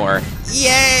bounce some more.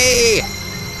 Yay!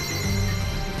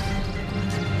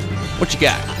 What you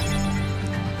got?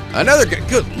 Another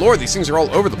good lord, these things are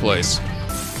all over the place.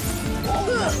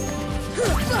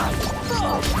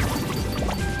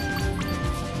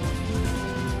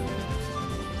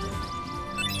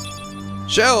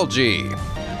 Shell G.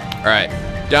 All right,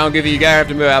 Donald, Goofy, you gotta have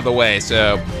to move out of the way.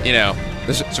 So, you know,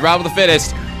 the survival of the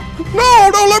fittest. No,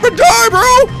 don't let me die,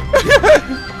 bro!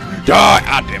 Die!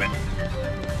 Ah, damn it.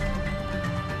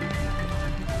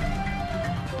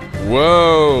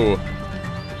 Whoa.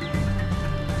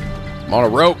 I'm on a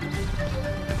rope.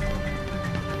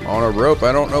 On a rope,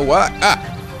 I don't know why. Ah.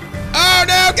 Oh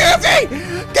no, Goofy!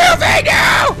 Goofy,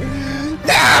 no!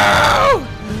 No!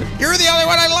 You're the only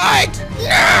one I liked!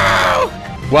 No!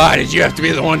 Why did you have to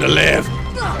be the one to live?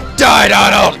 Die,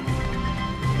 Donald!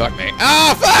 Fuck me.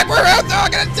 Oh, fuck! We're all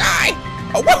gonna die!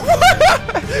 Oh, what?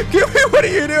 Goofy, what are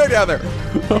you doing down there?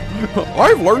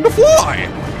 I've learned to fly!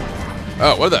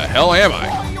 Oh, where the hell am I?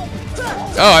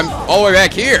 Oh, I'm all the way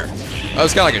back here. Oh,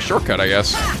 it's kind of like a shortcut, I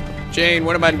guess. Jane,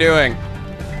 what am I doing?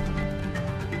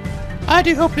 I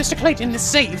do hope Mr. Clayton is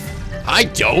safe. I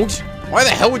don't? Why the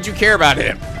hell would you care about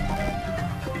him?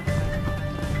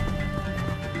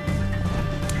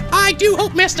 I do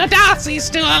hope Mr. Darcy's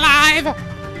still alive.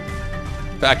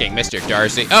 Fucking Mr.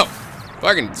 Darcy. Oh,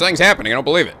 fucking something's happening. I don't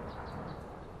believe it.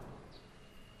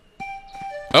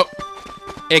 Oh,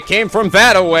 it came from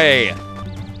that away.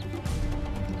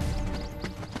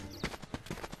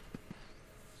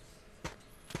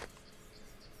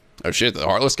 Oh shit, the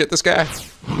Heartless get this guy?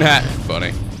 Nah,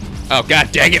 funny. Oh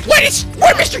god dang it. What,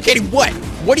 Mr. Kitty, what?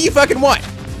 What do you fucking want?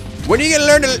 When are you gonna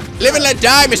learn to live and let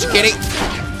die, Mr. Kitty?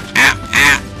 Ow,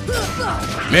 ow.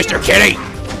 Mr. Kitty,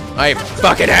 I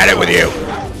fucking had it with you.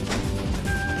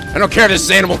 I don't care if this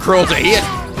is animal cruelty.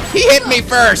 He hit me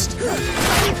first. Ow,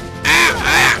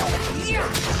 ow.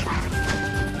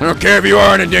 I don't care if you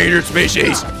are an endangered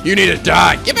species. You need to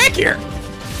die. Get back here.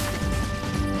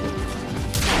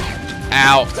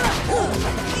 Ow.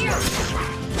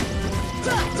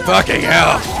 Fucking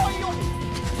hell.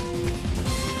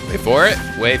 Wait for it.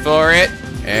 Wait for it.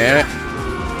 And...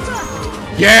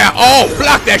 yeah. Oh,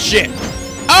 block that shit.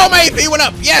 Oh, my AP went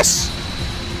up. Yes.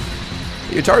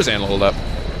 Your Tarzan leveled up.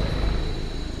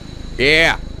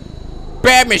 Yeah.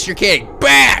 Bad, Mr. King.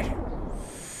 Bad.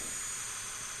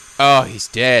 Oh, he's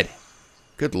dead.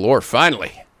 Good lord,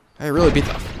 finally. I really beat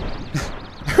the...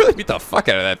 I really beat the fuck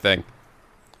out of that thing.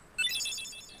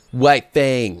 White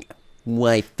Fang.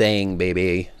 White Fang,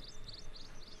 baby.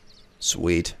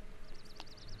 Sweet.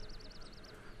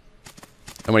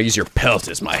 I'm gonna use your pelt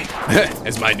as my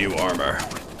as my new armor.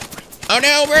 Oh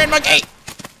no, we're in monkey!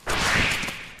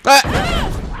 Ah!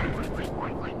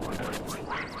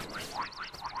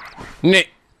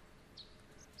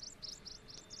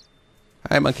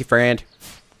 Hi, monkey friend.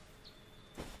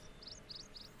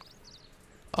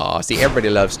 Aw, see, everybody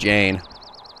loves Jane.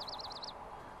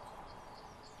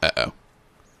 Uh-oh.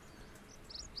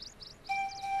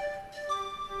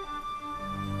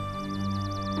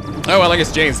 Oh, well, I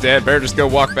guess Jane's dead. Better just go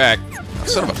walk back.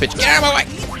 Son of a bitch. Get out of my way!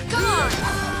 Come on!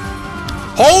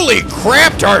 Holy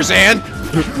crap, Tarzan!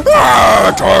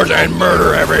 Ah, Tarzan,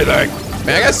 murder everything!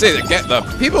 Man, I gotta say,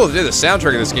 the people who did the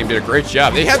soundtrack in this game did a great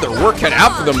job. They had their work cut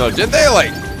out for them, though, didn't they?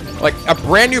 Like a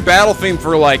brand new battle theme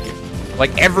for, like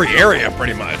every area,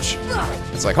 pretty much.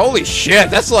 It's like, holy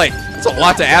shit, that's a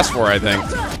lot to ask for, I think.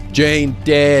 Jane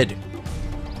dead.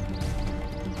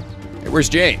 Hey, where's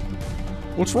Jane?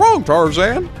 What's wrong,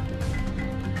 Tarzan?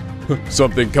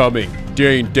 Something coming.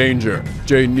 Jane danger.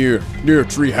 Jane near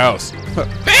tree house.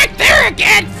 Back there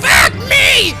again! Fuck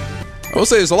me! I will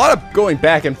say there's a lot of going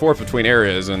back and forth between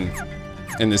areas in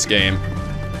this game.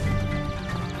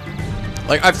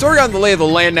 Like, I've sort of gotten the lay of the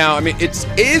land now. I mean, it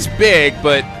is big,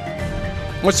 but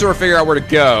once you sort of figure out where to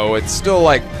go, it's still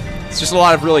like, it's just a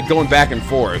lot of really going back and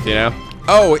forth, you know?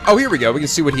 Oh, here we go. We can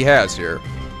see what he has here.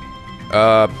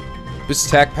 Boost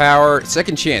attack power,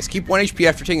 second chance. Keep 1 HP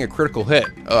after taking a critical hit.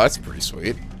 Oh, that's pretty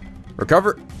sweet.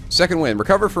 Recover, second wind.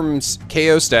 Recover from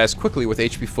KO status quickly with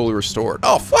HP fully restored.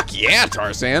 Oh, fuck yeah,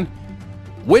 Tarzan.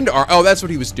 Wind arm, oh, that's what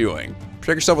he was doing.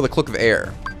 Protect yourself with a click of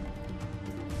air.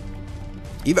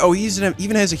 He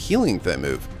even has a healing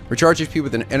move. Recharge HP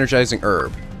with an energizing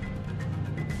herb.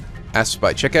 Asp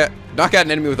Spite. Knock out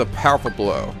an enemy with a powerful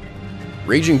blow.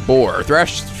 Raging Boar.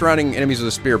 Thrash surrounding enemies with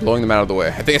a spear, blowing them out of the way.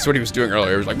 I think that's what he was doing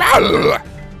earlier. He was like, blah, blah, blah.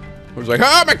 I was like,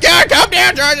 oh my god, calm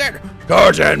down, Tarzan!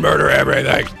 Tarzan, murder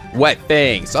everything! Wet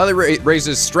Fang. Solidly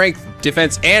raises strength,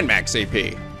 defense, and max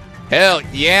AP. Hell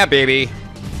yeah, baby.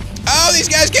 Oh, these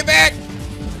guys, get back!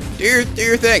 Do your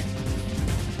thing.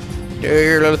 Do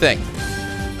your little thing.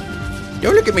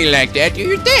 Don't look at me like that. Do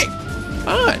your thing.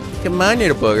 Come on,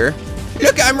 little booger.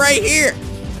 Look, I'm right here.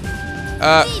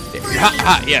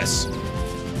 Yes.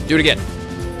 Do it again.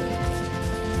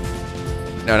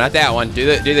 No, not that one. Do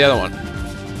the other one.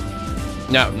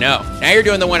 No. Now you're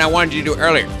doing the one I wanted you to do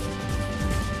earlier.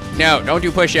 No, don't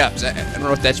do push-ups. I don't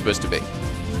know what that's supposed to be.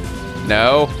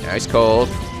 No. Nice cold.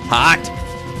 Hot.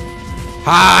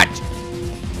 Hot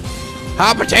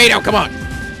potato, come on.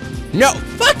 No,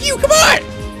 fuck you, come on.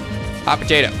 Hot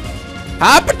potato.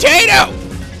 Hot potato!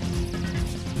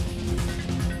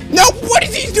 No, what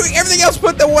is he doing? Everything else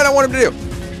but the one I want him to do.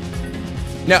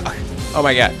 No. Oh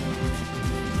my god.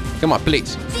 Come on,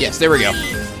 please. Yes, there we go.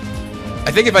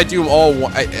 I think if I do them all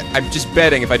one, I'm just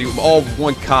betting if I do them all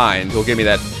one kind, it'll give me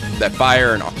that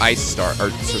fire and ice star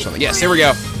or something. Yes, there we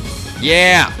go.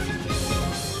 Yeah.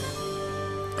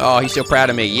 Oh, he's so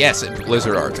proud of me. Yes,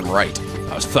 Blizzard Arts. I'm right.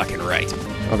 I was fucking right. I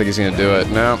don't think he's gonna do it.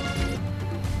 No.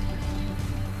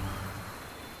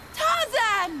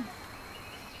 Tarzan!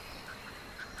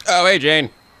 Oh, hey, Jane.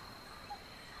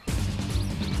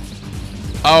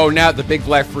 Oh, now the big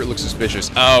black fruit looks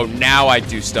suspicious. Oh, now I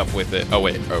do stuff with it. Oh,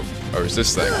 wait. Oh, or is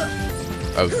this thing?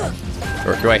 Oh,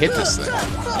 or do I hit this thing?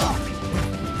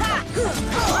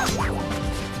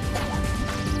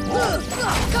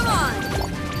 Come on!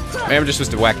 Maybe I'm just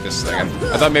supposed to whack this thing.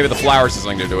 I thought maybe the flowers has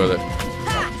something to do with it.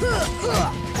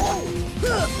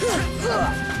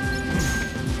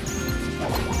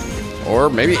 Or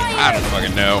maybe, I don't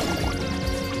fucking know.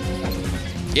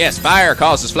 Yes, fire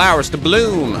causes flowers to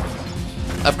bloom.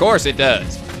 Of course it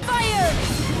does. Fire!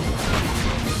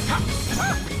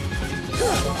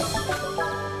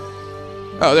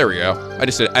 Oh, there we go. I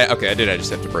just did, okay, I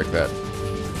just have to break that.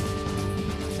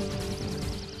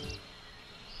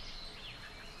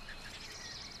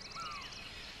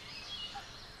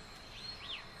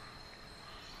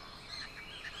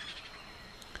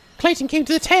 Clayton came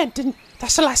to the tent, and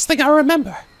that's the last thing I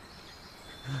remember.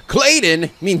 Clayton? You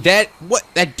mean that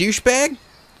douchebag?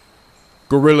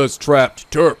 Gorillas trapped.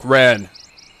 Turk ran.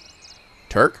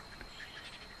 Turk?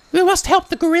 We must help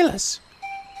the gorillas.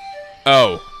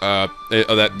 Oh,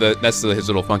 that's his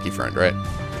little funky friend, right?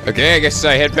 Okay, I guess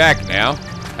I head back now.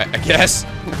 I guess.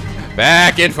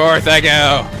 Back and forth I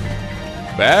go.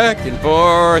 Back and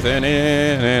forth and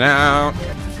in and out.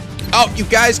 Oh, you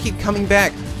guys keep coming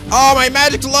back. Oh, my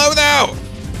magic's low, though.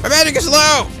 My magic is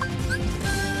low.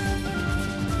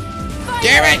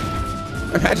 Damn it.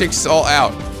 My magic's all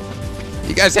out.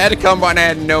 You guys had to come when I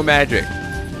had no magic.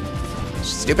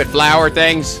 Stupid flower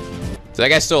things. Is that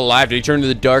guy still alive? Did he turn to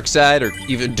the dark side, or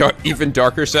even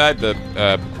darker side? The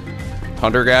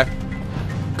hunter guy.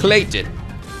 Clayton.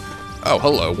 Oh,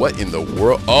 hello. What in the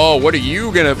world? Oh, what are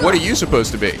you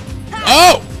supposed to be?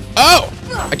 Oh,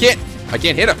 I can't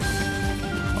hit him.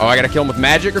 Oh, I gotta kill him with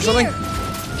magic or something?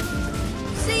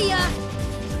 See ya.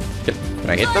 Can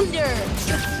I hit them?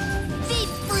 Deep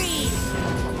freeze.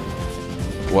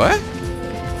 What?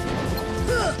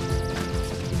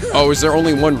 Oh, is there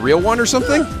only one real one or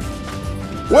something?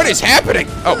 What is happening?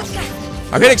 Oh,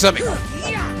 I'm hitting something.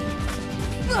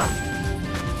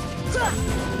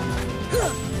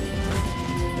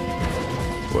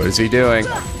 What is he doing?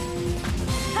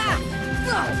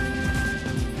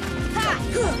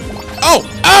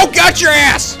 Oh, got your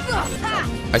ass!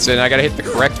 I said I gotta hit the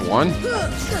correct one.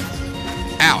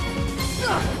 Ow.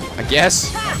 I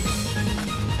guess.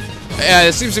 Yeah,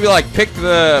 it seems to be like pick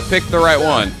the right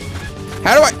one.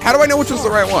 How do I know which was the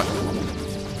right one?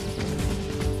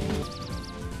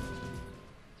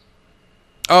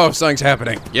 Oh, something's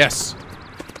happening. Yes.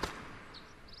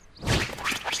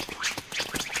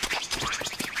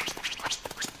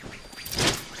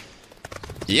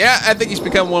 Yeah, I think he's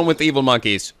become one with the evil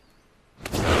monkeys.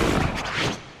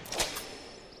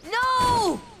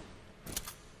 No!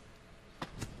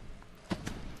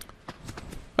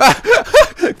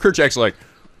 Kerchak's like,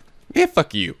 yeah,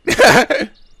 fuck you.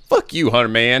 Fuck you, Hunter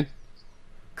Man.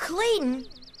 Clayton?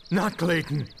 Not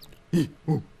Clayton.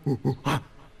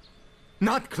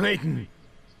 Not Clayton.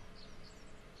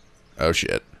 Oh,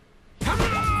 shit.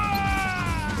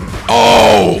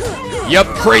 Oh! Yup,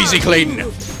 crazy Clayton.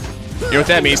 You know what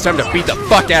that means? Time to beat the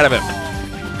fuck out of him.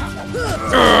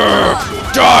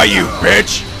 Die, you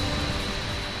bitch!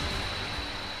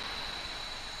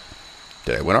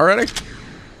 Did I win already?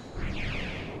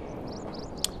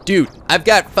 Dude, I've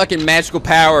got fucking magical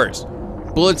powers.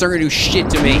 Bullets aren't gonna do shit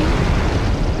to me.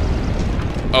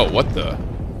 Oh, what the?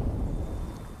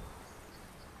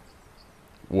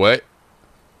 What?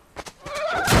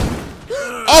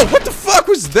 Oh, what the fuck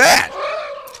was that?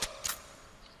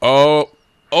 Oh,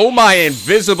 my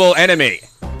invisible enemy.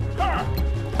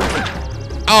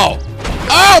 Oh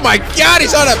my god,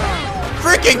 he's on a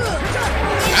freaking,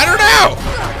 I don't know.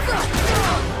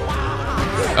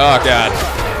 Oh god.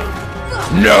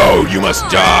 No, you must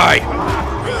die.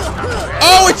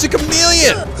 Oh, it's a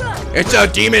chameleon. It's a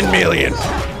demon-million.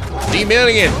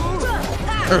 Demillion.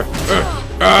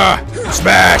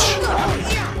 Smash.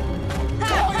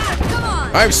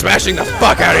 I'm smashing the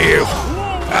fuck out of you.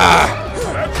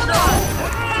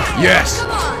 Yes.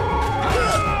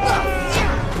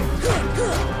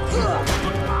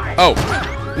 Oh,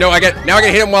 no, now I gotta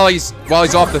hit him while he's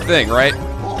off the thing, right?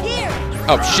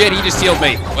 Oh shit, he just healed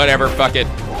me. Whatever, fuck it.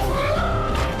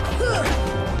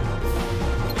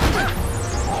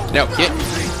 No, hit.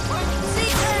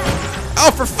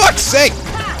 Oh, for fuck's sake!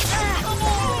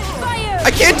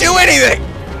 I can't do anything!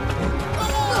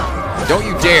 Don't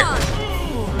you dare.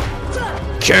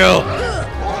 Kill.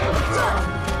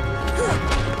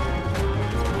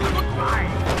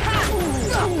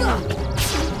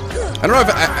 I don't know if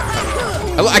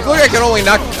I clearly I can only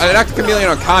knock the chameleon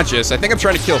unconscious. I think I'm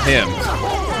trying to kill him.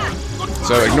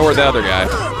 So ignore the other guy.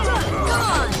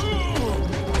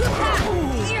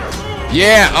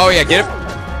 Yeah, oh yeah, get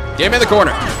him in the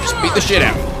corner. Just beat the shit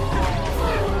out.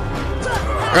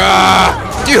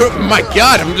 Dude, my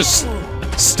god, I'm just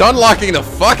stun locking the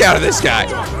fuck out of this guy.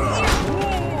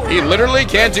 He literally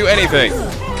can't do anything.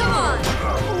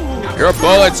 Your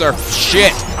bullets are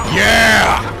shit.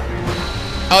 Yeah.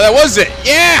 Oh, that was it.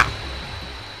 Yeah.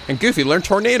 And Goofy learned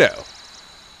Tornado.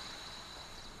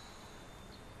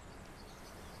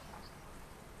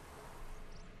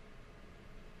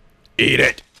 Eat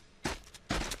it.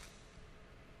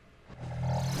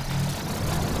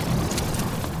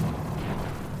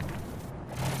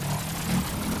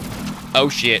 Oh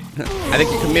shit. I think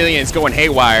the chameleon's going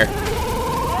haywire.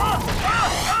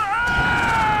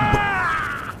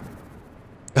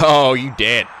 Oh, you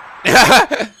dead.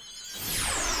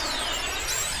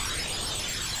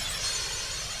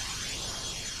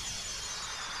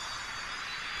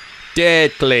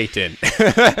 Dead, Clayton.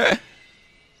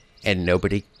 And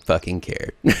nobody fucking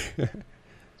cared.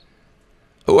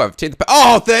 Oh, I've taken the power.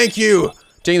 Oh, thank you.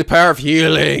 Taking the power of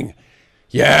healing.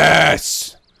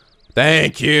 Yes.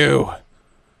 Thank you.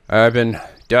 I've been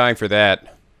dying for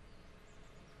that.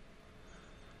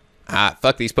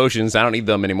 Fuck these potions. I don't need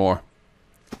them anymore.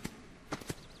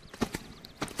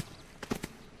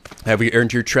 Have we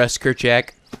earned your trust,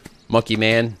 Kerchak? Monkey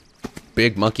man.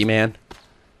 Big monkey man.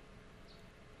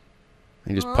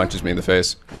 He just punches me in the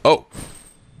face. Oh!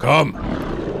 Come!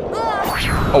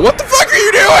 Oh, what the fuck are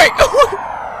you doing?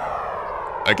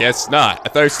 I guess not. I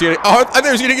thought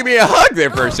he was gonna give me a hug there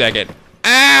for a second.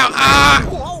 Ow! Ah!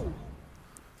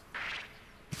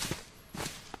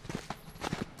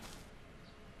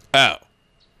 Oh.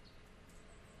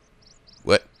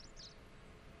 What?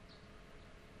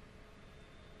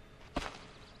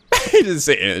 He didn't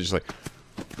say anything. Just like,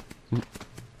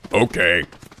 okay,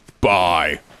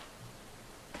 bye.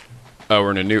 Oh,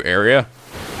 we're in a new area?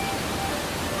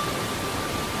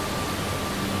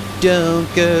 Don't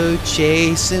go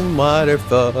chasing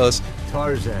waterfalls.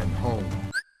 Tarzan home.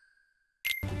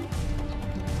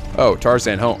 Oh,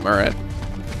 Tarzan home. All right.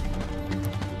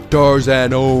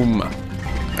 Tarzan home.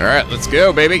 All right, let's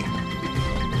go, baby.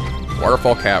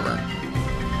 Waterfall Cavern.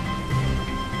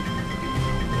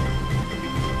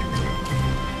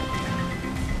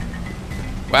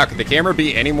 Wow, could the camera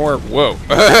be any more? Whoa.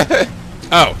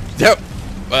 Oh, yep.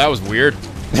 Well, that was weird.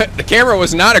 The camera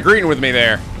was not agreeing with me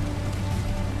there.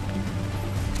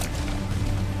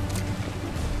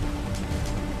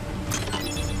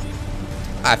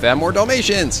 I found more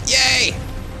Dalmatians. Yay!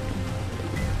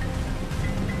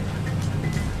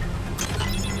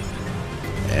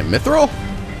 And Mithril.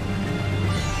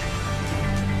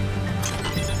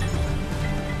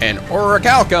 And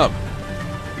Orichalcum.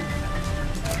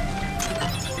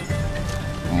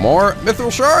 More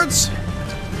Mithril shards.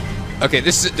 Okay,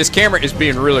 this camera is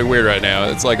being really weird right now.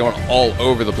 It's like going all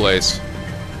over the place.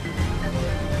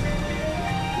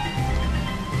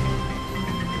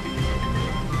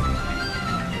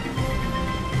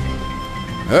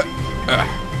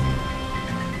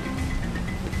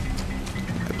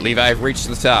 I believe I've reached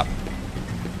the top.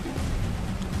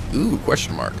 Ooh,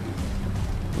 question mark.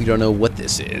 We don't know what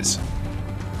this is.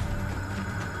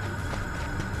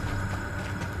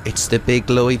 It's the big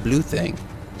glowy blue thing.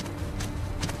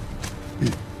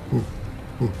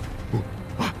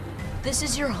 This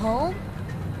is your home?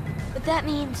 But that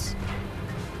means...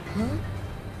 Huh?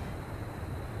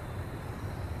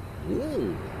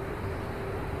 Ooh.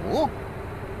 Oh.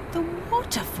 The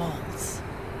waterfalls.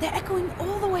 They're echoing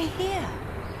all the way here.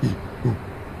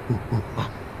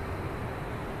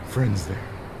 Friends there.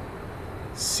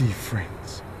 Sea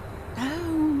friends.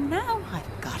 Oh, now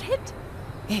I've got it.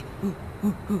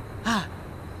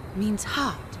 Means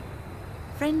heart.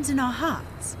 Friends in our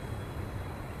hearts.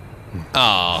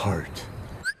 Aw. Heart.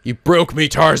 You broke me,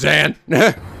 Tarzan.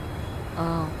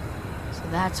 Oh, so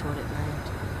that's what it meant.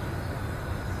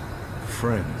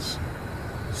 Friends.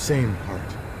 Same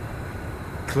heart.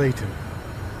 Clayton.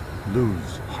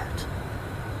 Lose heart.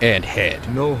 And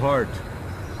head. No heart.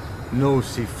 No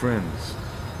sea friends.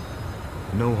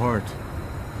 No heart.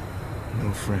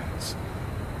 No friends.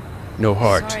 No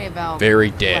heart. Sorry about Very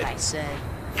what dead. I said.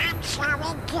 I'm sorry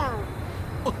too.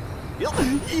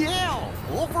 Yeah,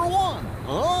 all for one,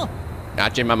 huh?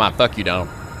 Not in my mind. Fuck you, Donald.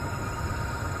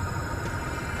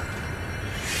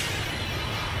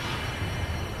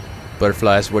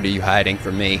 Butterflies, what are you hiding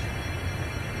from me?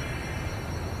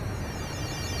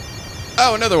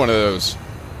 Oh, another one of those.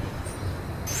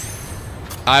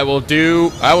 I will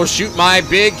shoot my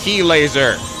big key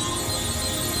laser.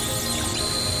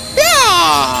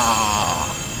 Yeah!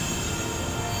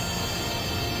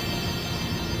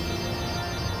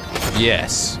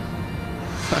 Yes.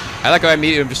 I like how I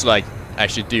immediately am just like, I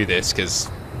should do this, because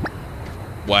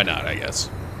why not, I guess.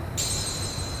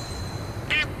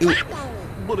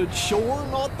 But it's sure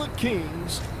not the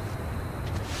king's.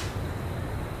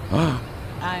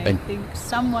 I think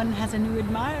someone has a new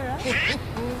admirer.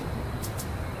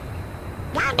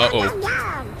 Uh-oh.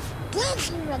 No.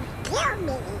 This would kill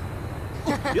me.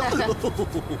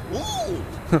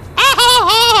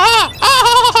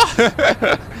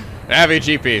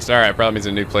 Avi piece. All right, probably means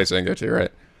a new place I can go to,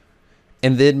 right?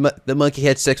 And then the monkey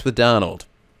had sex with Donald.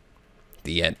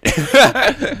 The end.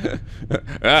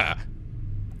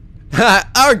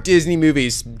 Our Disney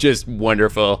movies just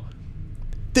wonderful.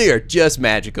 They are just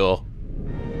magical.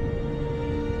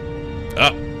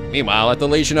 Oh, meanwhile, at the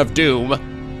Legion of Doom.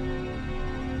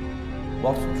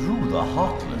 What drew the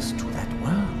heartless to that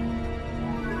world?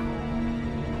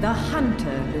 The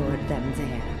hunter lured them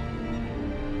there.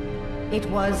 It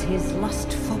was his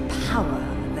lust for power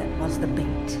that was the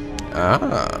bait.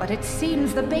 Ah. But it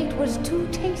seems the bait was too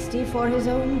tasty for his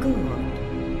own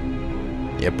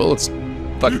good. Yeah, bullets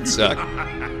fucking suck.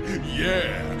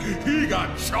 Yeah, he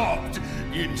got chopped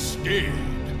instead.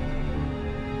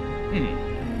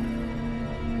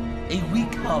 A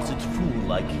weak-hearted fool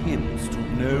like him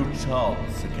stood no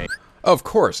chance against... Of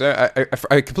course. I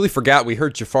completely forgot we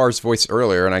heard Jafar's voice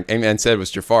earlier, and said it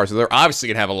was Jafar, so they're obviously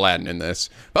gonna have Aladdin in this.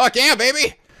 Fuck yeah,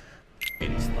 baby!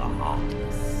 It's the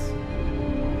Heartless.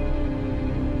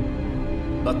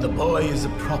 But the boy is a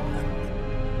problem.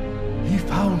 He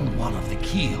found one of the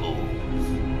keyholes.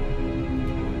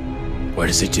 What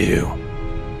does it do?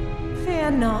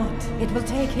 Fear not. It will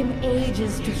take him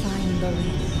ages to find the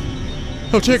rest.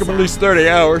 It'll take him at least 30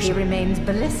 hours. He remains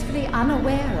blissfully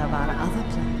unaware of our other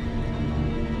plan.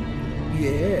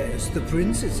 Yes, the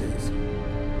princesses.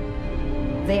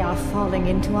 They are falling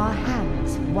into our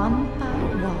hands, one by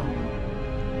one.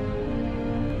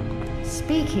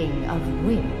 Speaking of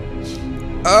which...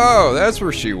 Oh, that's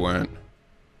where she went.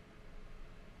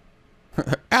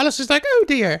 Alice is like, oh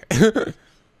dear.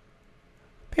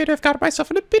 Appear to have got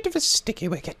myself in a bit of a sticky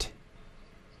wicket.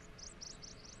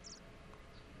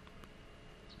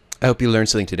 I hope you learned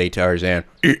something today, Tarzan.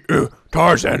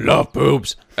 Tarzan love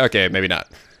boobs. Okay, maybe not.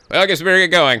 Well, I guess we better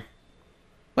get going.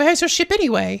 Where's your ship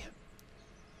anyway?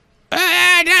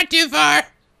 Not too far.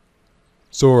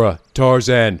 Sora,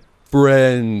 Tarzan,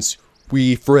 friends.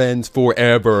 We friends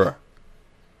forever.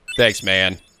 Thanks,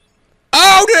 man.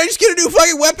 Oh, did I just get a new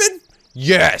fucking weapon?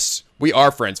 Yes, we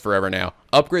are friends forever now.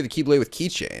 Upgrade the Keyblade with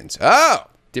keychains. Oh,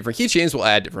 different keychains will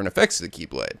add different effects to the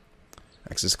Keyblade.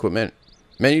 Access equipment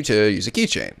menu to use a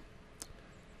keychain.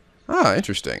 Oh,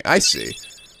 interesting. I see.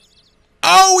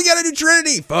 Oh, we got a new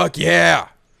Trinity. Fuck yeah.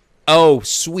 Oh,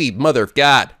 sweet mother of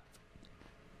God.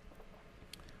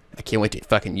 I can't wait to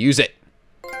fucking use it.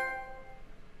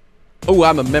 Oh,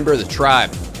 I'm a member of the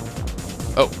tribe.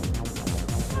 Oh.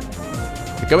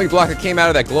 The gummy block that came out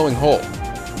of that glowing hole.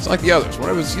 It's not like the others. What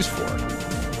it was used for.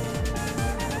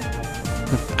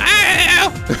 I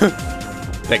don't know.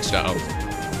 Thanks, Donald.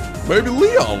 Maybe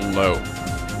Leon will know.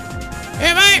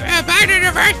 Am I a part of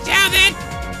the first now then?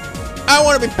 I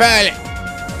want to be pilot.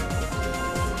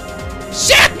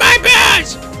 Suck my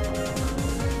balls!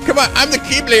 Come on, I'm the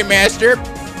Keyblade master.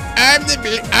 I'm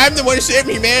the one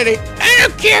saving humanity. I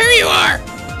don't care who you are.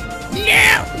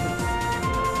 Now.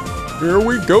 Here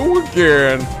we go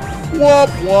again. Womp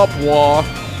womp womp.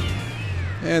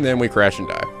 And then we crash and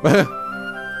die.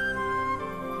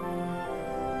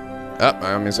 Oh,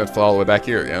 I mean, I have to fall all the way back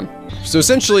here again. So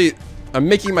essentially, I'm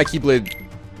making my Keyblade,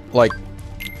 like,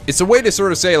 it's a way to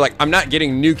sort of say, like, I'm not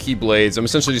getting new Keyblades. I'm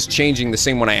essentially just changing the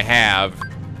same one I have.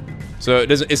 So it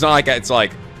doesn't, it's not like, it's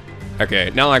like,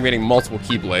 okay, now I'm getting multiple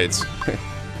Keyblades.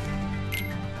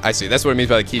 I see, that's what it means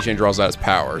by the keychain draws out its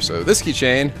power. So this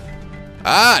keychain,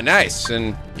 ah, nice.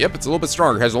 And yep, it's a little bit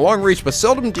stronger. Has a long reach, but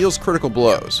seldom deals critical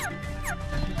blows.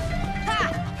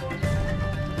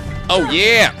 Oh,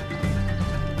 yeah.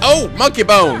 Oh, monkey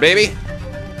bone, baby.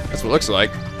 That's what it looks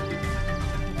like.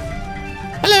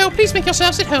 Hello, please make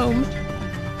yourselves at home.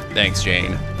 Thanks,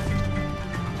 Jane.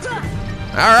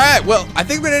 Alright, well, I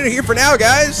think we're gonna end it here for now,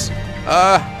 guys.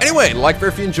 Anyway, like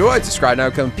if you enjoyed, subscribe now,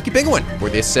 become Picky Penguin, where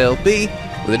the SLB,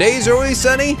 where the days are always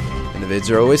sunny, and the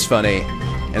vids are always funny.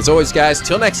 And as always, guys,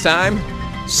 till next time,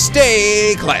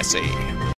 stay classy.